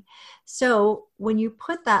body. So when you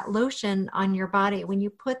put that lotion on your body, when you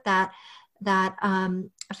put that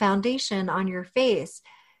foundation on your face,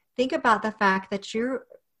 think about the fact that you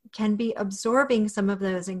can be absorbing some of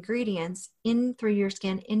those ingredients in through your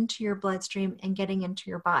skin into your bloodstream and getting into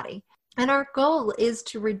your body. And our goal is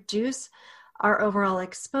to reduce our overall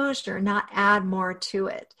exposure, not add more to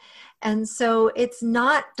it. And so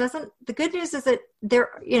the good news is that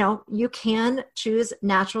you can choose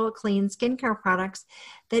natural, clean skincare products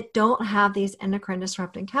that don't have these endocrine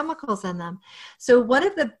disrupting chemicals in them. So one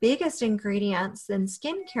of the biggest ingredients in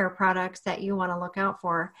skincare products that you want to look out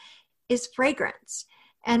for is fragrance.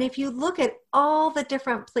 And if you look at all the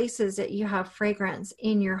different places that you have fragrance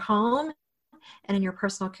in your home and in your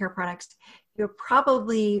personal care products, you'll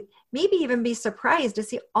probably maybe even be surprised to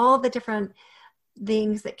see all the different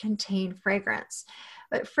things that contain fragrance.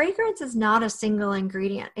 But fragrance is not a single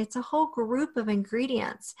ingredient. It's a whole group of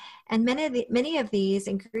ingredients. And many of these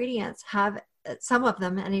ingredients some of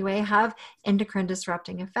them anyway, have endocrine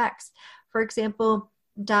disrupting effects. For example,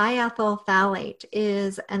 diethyl phthalate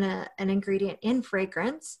is an ingredient in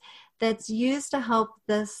fragrance that's used to help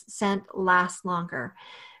this scent last longer.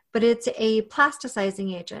 But it's a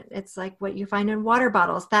plasticizing agent. It's like what you find in water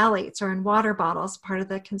bottles. Phthalates are in water bottles, part of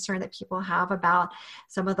the concern that people have about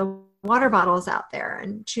some of the water bottles out there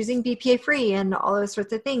and choosing BPA free and all those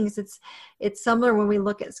sorts of things. It's similar when we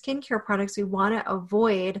look at skincare products. We want to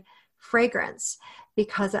avoid fragrance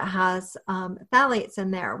because it has phthalates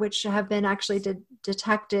in there, which have been actually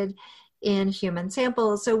detected in human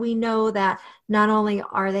samples. So we know that not only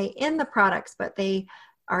are they in the products, but they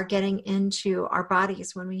are getting into our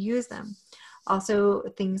bodies when we use them. Also,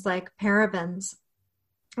 things like parabens,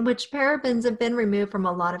 which parabens have been removed from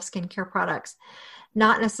a lot of skincare products,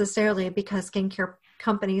 not necessarily because skincare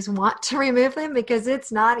companies want to remove them, because it's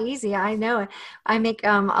not easy. I know it. I make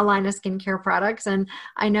a line of skincare products, and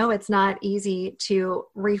I know it's not easy to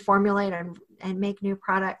reformulate and make new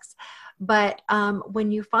products. But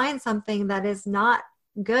when you find something that is not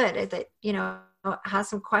good, that has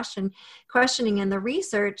some questioning in the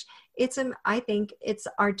research, I think it's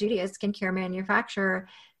our duty as skincare manufacturer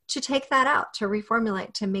to take that out, to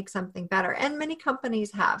reformulate, to make something better. And many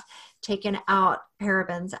companies have taken out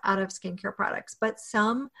parabens out of skincare products, but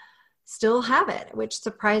some still have it, which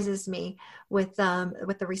surprises me with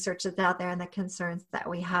the research that's out there and the concerns that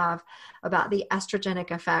we have about the estrogenic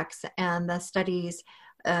effects and the studies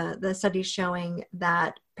showing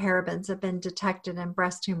that parabens have been detected in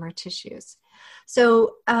breast tumor tissues.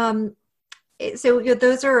 So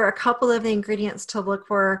those are a couple of the ingredients to look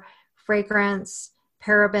for: fragrance,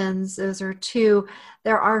 parabens. Those are two.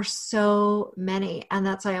 There are so many, and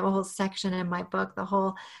that's why I have a whole section in my book, the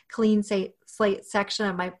whole clean slate section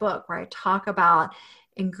of my book, where I talk about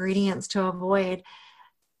ingredients to avoid.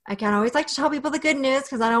 Again, I always like to tell people the good news,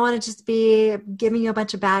 because I don't want to just be giving you a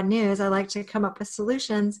bunch of bad news. I like to come up with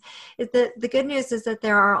solutions. The good news is that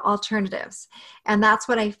there are alternatives. And that's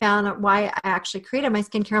what I found, why I actually created my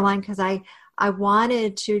skincare line, because I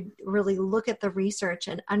wanted to really look at the research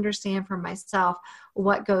and understand for myself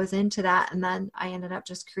what goes into that. And then I ended up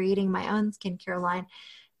just creating my own skincare line,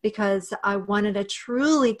 because I wanted a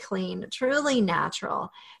truly clean, truly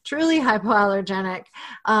natural, truly hypoallergenic,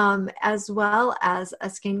 as well as a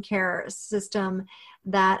skincare system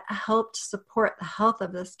that helped support the health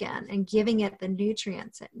of the skin and giving it the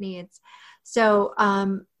nutrients it needs. So,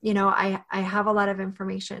 I have a lot of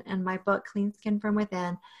information in my book, Clean Skin from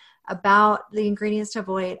Within, about the ingredients to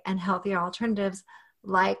avoid and healthier alternatives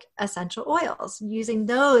like essential oils. Using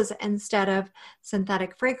those instead of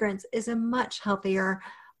synthetic fragrance is a much healthier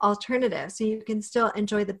alternative. So you can still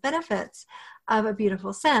enjoy the benefits of a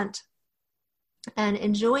beautiful scent and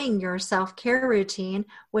enjoying your self-care routine,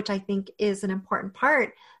 which I think is an important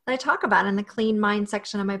part that I talk about in the Clean Mind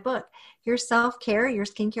section of my book. Your self-care, your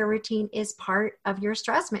skincare routine is part of your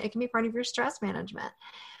stress. It can be part of your stress management.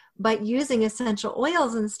 But using essential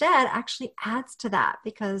oils instead actually adds to that,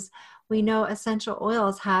 because we know essential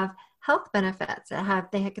oils have health benefits.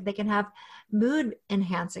 They can have mood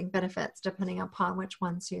enhancing benefits depending upon which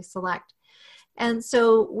ones you select. And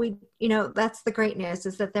so that's the great news,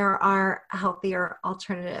 is that there are healthier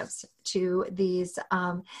alternatives to these,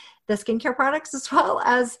 the skincare products, as well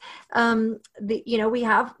as, we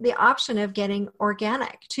have the option of getting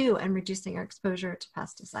organic too and reducing our exposure to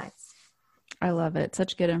pesticides. I love it.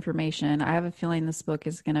 Such good information. I have a feeling this book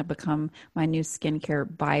is going to become my new skincare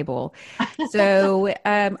Bible. So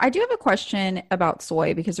I do have a question about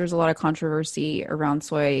soy, because there's a lot of controversy around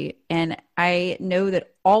soy. And I know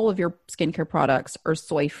that all of your skincare products are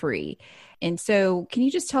soy free. And so can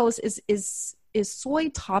you just tell us, is soy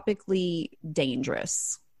topically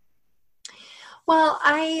dangerous? Well,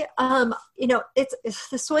 it's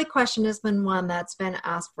the soy question has been one that's been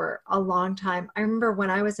asked for a long time. I remember when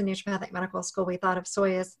I was in naturopathic medical school, we thought of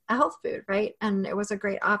soy as a health food, right? And it was a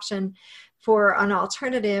great option for an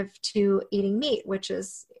alternative to eating meat, which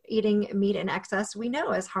is eating meat in excess we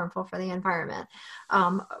know is harmful for the environment.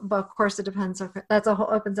 But of course, it depends.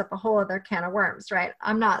 Opens up a whole other can of worms, right?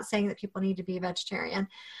 I'm not saying that people need to be vegetarian.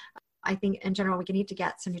 I think in general, we can need to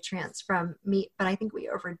get some nutrients from meat, but I think we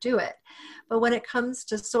overdo it. But when it comes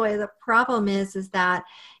to soy, the problem is that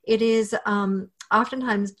it is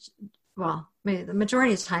oftentimes, well, maybe the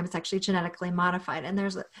majority of the time, it's actually genetically modified. And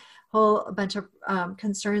there's a whole bunch of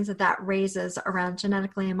concerns that raises around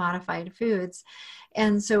genetically modified foods.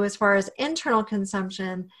 And so as far as internal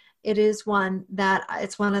consumption, it is it's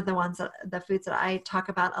one of the foods that I talk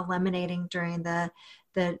about eliminating during the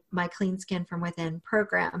My Clean Skin from Within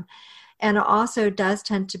program. And it also does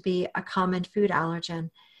tend to be a common food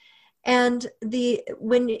allergen. And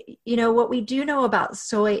what we do know about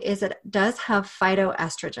soy is it does have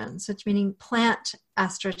phytoestrogens, which meaning plant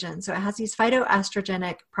estrogen. So it has these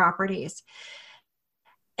phytoestrogenic properties.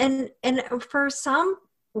 And for some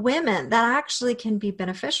women, that actually can be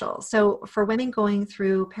beneficial. So for women going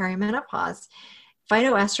through perimenopause,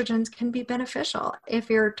 phytoestrogens can be beneficial. If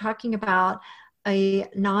you're talking about a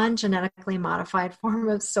non-genetically modified form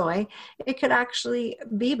of soy, it could actually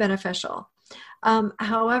be beneficial.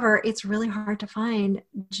 However, it's really hard to find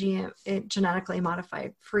genetically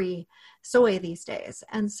modified free soy these days.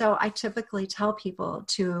 And so I typically tell people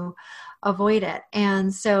to avoid it.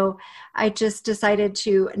 And so I just decided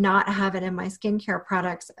to not have it in my skincare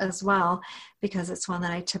products as well, because it's one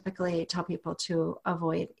that I typically tell people to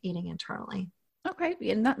avoid eating internally. Okay.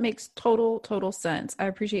 And that makes total sense. I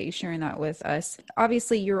appreciate you sharing that with us.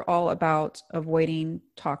 Obviously, you're all about avoiding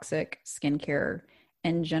toxic skincare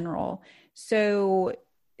in general. So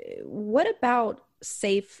what about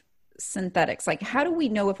safe synthetics? Like, how do we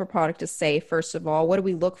know if a product is safe, first of all? What do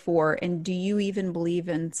we look for? And do you even believe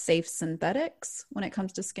in safe synthetics when it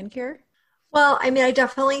comes to skincare? Well, I mean, I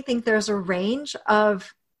definitely think there's a range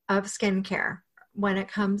of skincare when it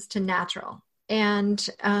comes to natural. And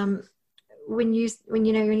when you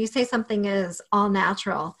say something is all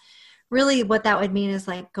natural, really what that would mean is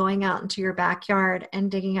like going out into your backyard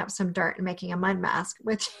and digging up some dirt and making a mud mask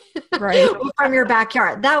right. from your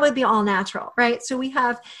backyard. That would be all natural, right? So we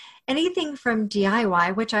have anything from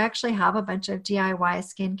DIY, which I actually have a bunch of DIY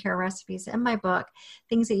skincare recipes in my book,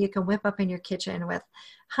 things that you can whip up in your kitchen with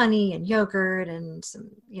honey and yogurt and some,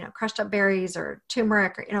 crushed up berries or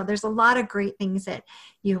turmeric, or, there's a lot of great things that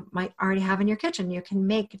you might already have in your kitchen. You can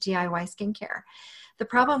make DIY skincare. The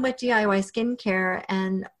problem with DIY skincare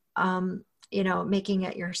and, making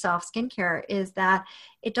it yourself skincare is that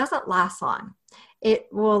it doesn't last long. It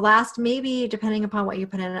will last, maybe depending upon what you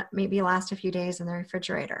put in it, maybe last a few days in the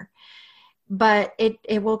refrigerator. But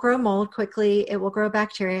it will grow mold quickly. It will grow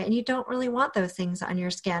bacteria, and you don't really want those things on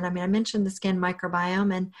your skin. I mean, I mentioned the skin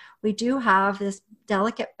microbiome, and we do have this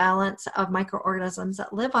delicate balance of microorganisms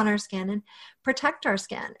that live on our skin and protect our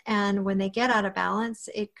skin. And when they get out of balance,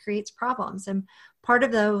 it creates problems. And part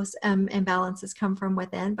of those imbalances come from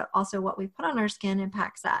within, but also what we put on our skin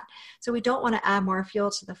impacts that. So we don't want to add more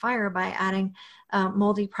fuel to the fire by adding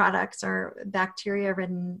moldy products or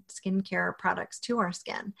bacteria-ridden skincare products to our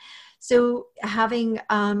skin. So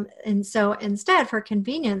so instead, for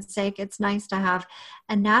convenience sake, it's nice to have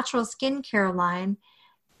a natural skincare line.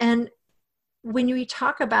 And when we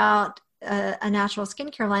talk about a natural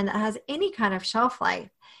skincare line that has any kind of shelf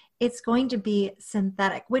life, it's going to be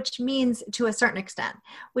synthetic, which means to a certain extent,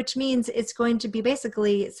 which means it's going to be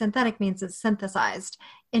basically synthetic means it's synthesized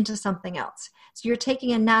into something else. So you're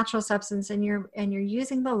taking a natural substance and you're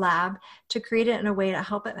using the lab to create it in a way to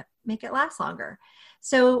help it make it last longer.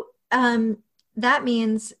 So that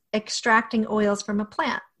means extracting oils from a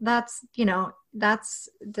plant. it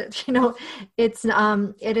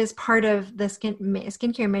is part of the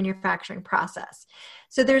skincare manufacturing process.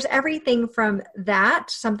 So there's everything from that,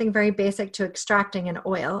 something very basic, to extracting an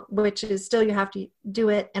oil, which is still, you have to do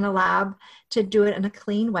it in a lab to do it in a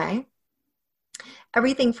clean way.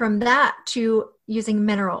 Everything from that to using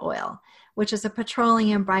mineral oil, which is a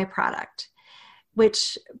petroleum byproduct,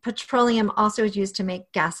 which petroleum also is used to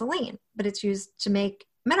make gasoline, but it's used to make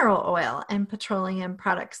mineral oil and petroleum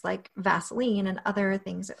products like Vaseline and other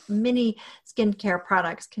things. Many skincare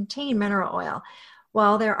products contain mineral oil.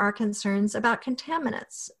 While there are concerns about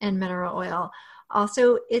contaminants in mineral oil,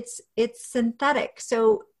 also it's synthetic,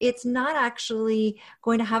 so it's not actually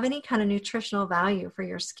going to have any kind of nutritional value for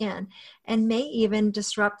your skin, and may even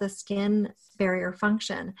disrupt the skin barrier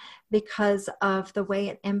function because of the way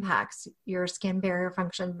it impacts your skin barrier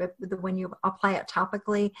function when you apply it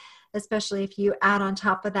topically, especially if you add on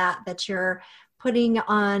top of that you're putting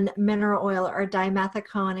on mineral oil or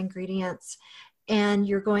dimethicone ingredients, and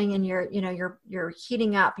you're going and you're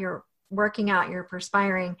heating up, you're working out, you're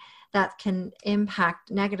perspiring. That can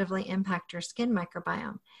negatively impact your skin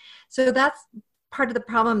microbiome. So that's part of the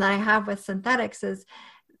problem that I have with synthetics, is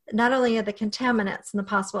not only are the contaminants and the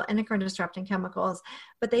possible endocrine disrupting chemicals,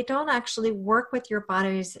 but they don't actually work with your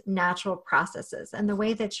body's natural processes and the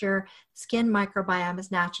way that your skin microbiome is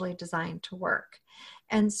naturally designed to work.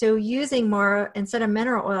 And so using more, instead of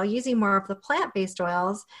mineral oil, using more of the plant-based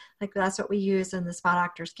oils, like that's what we use in the Spa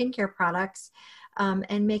Doctor skincare products,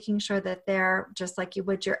 and making sure that they're just like you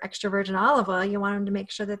would your extra virgin olive oil. You want them to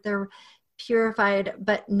make sure that they're purified,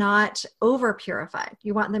 but not over purified.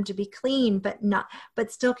 You want them to be clean, but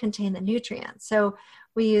still contain the nutrients. So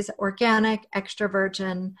we use organic, extra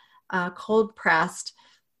virgin, cold pressed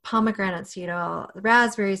pomegranate seed oil,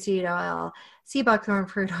 raspberry seed oil, sea buckthorn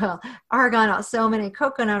fruit oil, argan oil, so many,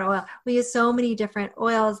 coconut oil. We use so many different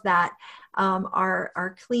oils that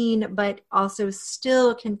are clean, but also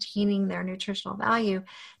still containing their nutritional value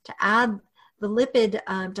to add the lipid,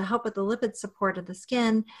 to help with the lipid support of the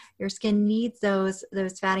skin. Your skin needs those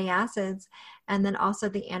fatty acids, and then also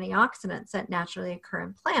the antioxidants that naturally occur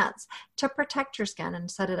in plants to protect your skin and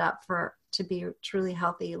set it up to be truly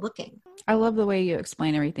healthy looking. I love the way you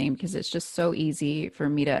explain everything, because it's just so easy for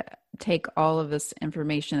me to take all of this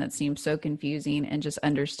information that seems so confusing and just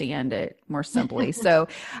understand it more simply. So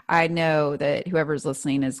I know that whoever's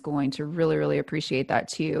listening is going to really, really appreciate that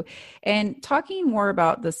too. And talking more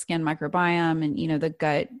about the skin microbiome and, the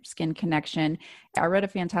gut skin connection, I read a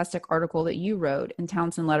fantastic article that you wrote in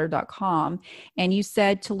townsendletter.com, and you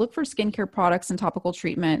said to look for skincare products and topical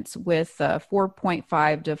treatments with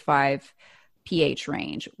 4.5 to 5 pH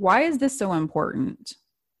range. Why is this so important?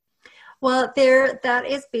 Well, that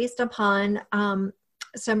is based upon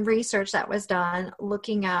some research that was done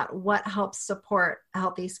looking at what helps support a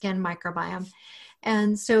healthy skin microbiome.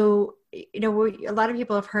 And so, a lot of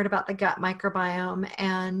people have heard about the gut microbiome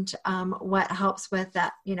and what helps with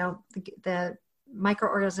that, the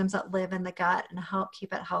microorganisms that live in the gut and help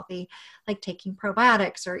keep it healthy, like taking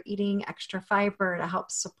probiotics or eating extra fiber to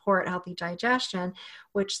help support healthy digestion,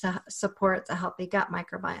 which supports a healthy gut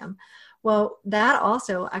microbiome. Well, that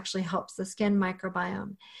also actually helps the skin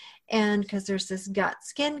microbiome. And because there's this gut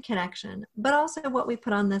skin connection, but also what we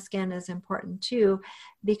put on the skin is important too,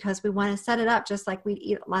 because we want to set it up just like we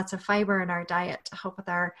eat lots of fiber in our diet to help with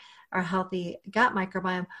our healthy gut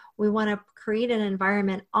microbiome. We want to create an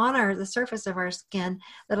environment on the surface of our skin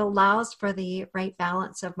that allows for the right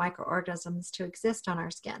balance of microorganisms to exist on our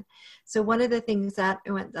skin. So one of the things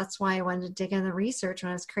that's why I wanted to dig in the research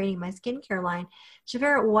when I was creating my skincare line, to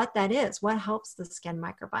figure out what that is, what helps the skin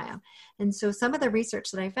microbiome. And so some of the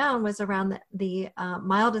research that I found was around the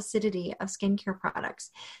mild acidity of skincare products.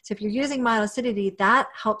 So if you're using mild acidity, that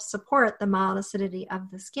helps support the mild acidity of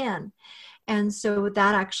the skin. And so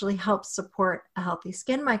that actually helps support a healthy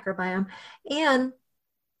skin microbiome, and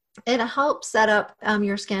it helps set up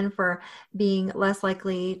your skin for being less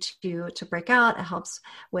likely to break out. It helps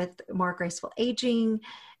with more graceful aging.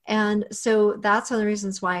 And so that's one of the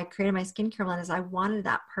reasons why I created my skincare line, is I wanted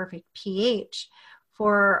that perfect pH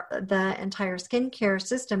for the entire skincare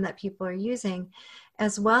system that people are using,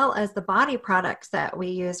 as well as the body products that we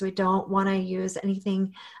use. We don't want to use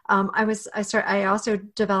anything. I also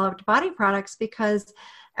developed body products because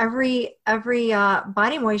every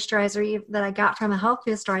body moisturizer that I got from a health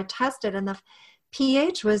food store, I tested, and the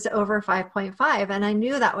pH was over 5.5, and I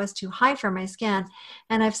knew that was too high for my skin.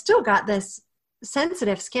 And I've still got this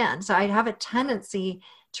sensitive skin, so I have a tendency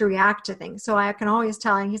to react to things. So I can always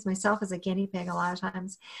tell, I use myself as a guinea pig a lot of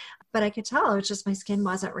times, but I could tell it was just my skin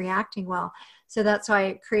wasn't reacting well. So that's why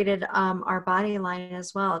I created our body line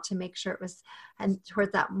as well, to make sure it was and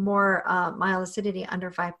towards that more mild acidity under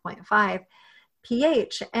 5.5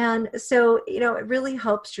 pH. And so, it really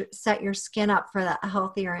helps you set your skin up for that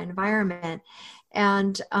healthier environment.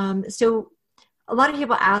 And so a lot of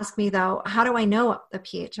people ask me, though, how do I know what the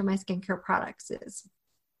pH of my skincare products is?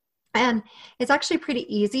 And it's actually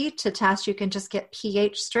pretty easy to test. You can just get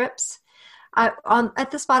pH strips.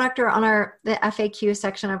 At the Spa Doctor, on the FAQ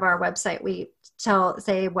section of our website, we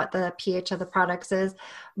say what the pH of the products is,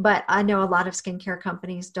 but I know a lot of skincare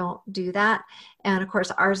companies don't do that. And of course,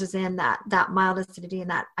 ours is in that mild acidity and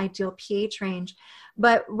that ideal pH range.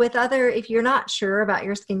 But if you're not sure about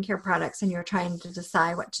your skincare products and you're trying to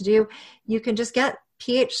decide what to do, you can just get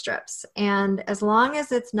pH strips. And as long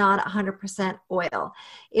as it's not 100% oil,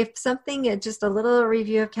 if something is just a little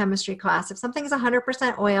review of chemistry class, if something is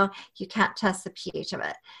 100% oil, you can't test the pH of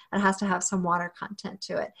it. It has to have some water content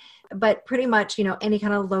to it. But pretty much, any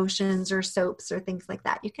kind of lotions or soaps or things like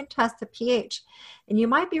that, you can test the pH. And you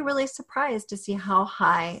might be really surprised to see how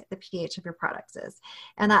high the pH of your products is.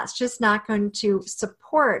 And that's just not going to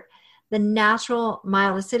support the natural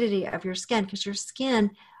mild acidity of your skin, because your skin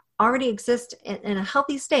already exists in a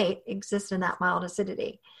healthy state, exists in that mild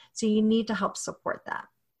acidity. So you need to help support that.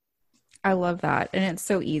 I love that. And it's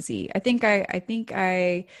so easy. I think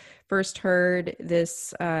I first heard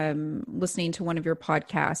this listening to one of your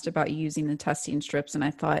podcasts about using the testing strips. And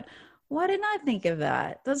I thought, why didn't I think of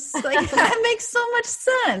that? That's that makes so much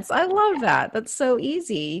sense. I love that. That's so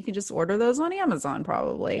easy. You can just order those on Amazon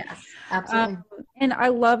probably. Yes, absolutely. And I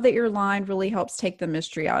love that your line really helps take the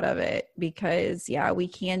mystery out of it, because we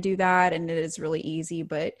can do that and it is really easy,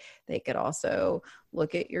 but they could also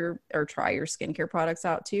look at try your skincare products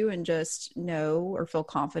out too, and just know or feel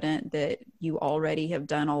confident that you already have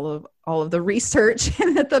done all of the research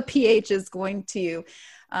and that the pH is going to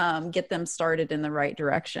get them started in the right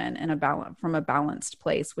direction and from a balanced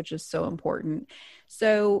place, which is so important.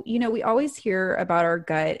 So, we always hear about our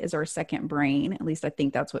gut as our second brain. At least I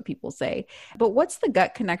think that's what people say. But what's the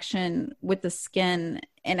gut connection with the skin,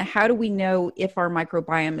 and how do we know if our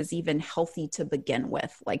microbiome is even healthy to begin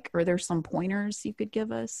with? Are there some pointers you could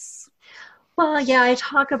give us? Well, yeah, I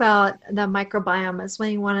talk about the microbiome as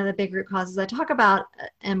one of the big root causes. I talk about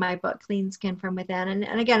in my book, Clean Skin from Within.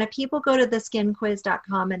 And again, if people go to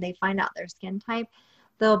theskinquiz.com and they find out their skin type,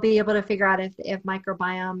 they'll be able to figure out if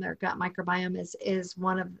microbiome, their gut microbiome is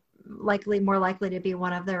more likely to be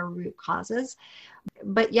one of their root causes.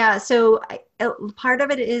 But yeah, so part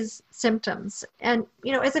of it is symptoms. And,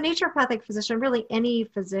 as a naturopathic physician, really any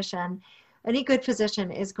good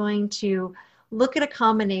physician is going to look at a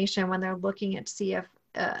combination when they're looking at to see if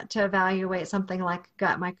to evaluate something like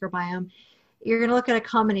gut microbiome. You're going to look at a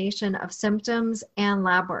combination of symptoms and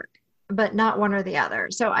lab work, but not one or the other.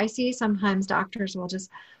 So I see sometimes doctors will just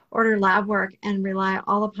order lab work and rely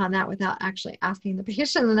all upon that without actually asking the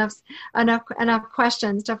patient enough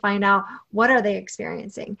questions to find out what are they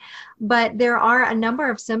experiencing. But there are a number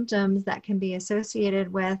of symptoms that can be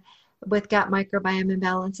associated with gut microbiome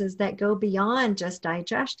imbalances that go beyond just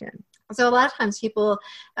digestion. So a lot of times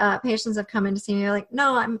patients have come in to see me, like,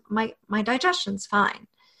 no, my digestion's fine.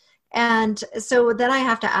 And so then I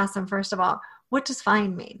have to ask them, first of all, what does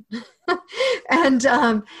fine mean? And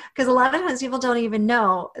because a lot of times people don't even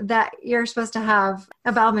know that you're supposed to have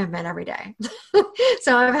a bowel movement every day.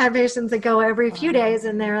 So I've had patients that go every few days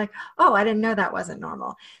and they're like, oh, I didn't know that wasn't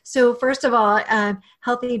normal. So first of all,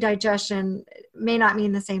 healthy digestion may not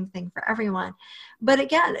mean the same thing for everyone. But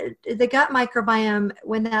again, the gut microbiome,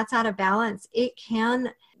 when that's out of balance, it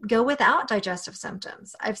can go without digestive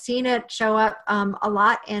symptoms. I've seen it show up a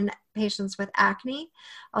lot in patients with acne,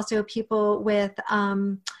 also people with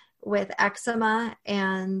eczema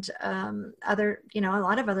and other, a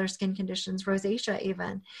lot of other skin conditions, rosacea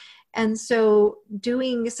even. And so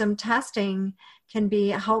doing some testing can be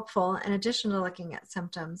helpful in addition to looking at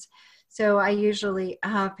symptoms. So I usually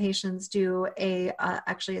have patients do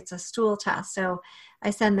actually it's a stool test. So I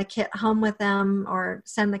send the kit home with them or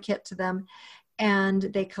send the kit to them, and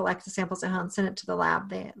they collect the samples at home, send it to the lab.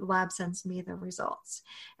 The lab sends me the results.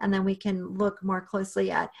 And then we can look more closely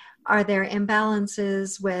at, are there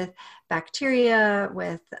imbalances with bacteria,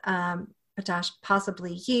 with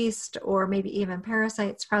possibly yeast, or maybe even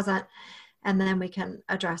parasites present, and then we can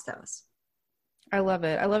address those. I love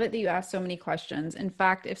it. I love it that you ask so many questions. In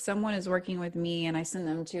fact, if someone is working with me and I send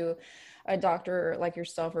them to a doctor like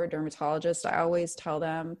yourself or a dermatologist, I always tell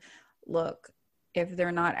them, look, if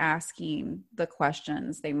they're not asking the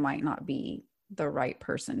questions, they might not be the right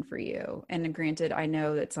person for you. And granted, I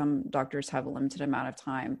know that some doctors have a limited amount of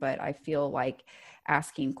time, but I feel like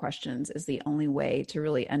asking questions is the only way to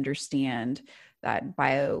really understand that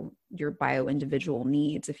your bio individual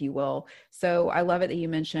needs, if you will. So I love it that you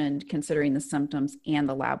mentioned considering the symptoms and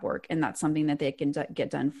the lab work, and that's something that they can get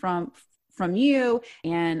done from you.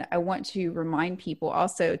 And I want to remind people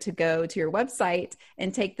also to go to your website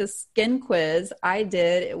and take the skin quiz. I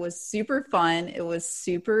did. It was super fun. It was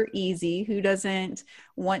super easy. Who doesn't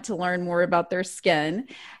want to learn more about their skin?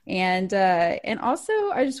 And also,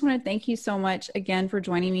 I just want to thank you so much again for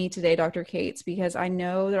joining me today, Dr. Cates, because I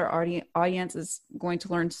know that our audience is going to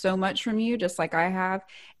learn so much from you, just like I have.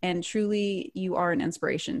 And truly, you are an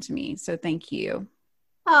inspiration to me. So thank you.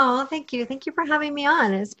 Oh, thank you. Thank you for having me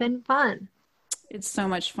on. It's been fun. It's so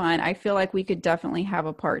much fun. I feel like we could definitely have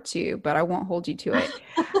a part 2, but I won't hold you to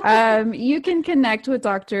it. You can connect with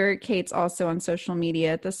Dr. Cates also on social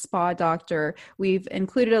media at The Spa Doctor. We've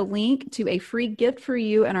included a link to a free gift for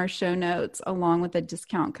you in our show notes, along with a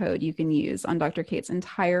discount code you can use on Dr. Cates'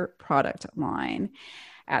 entire product line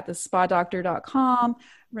at thespadoctor.com.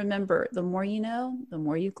 Remember, the more you know, the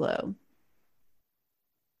more you glow.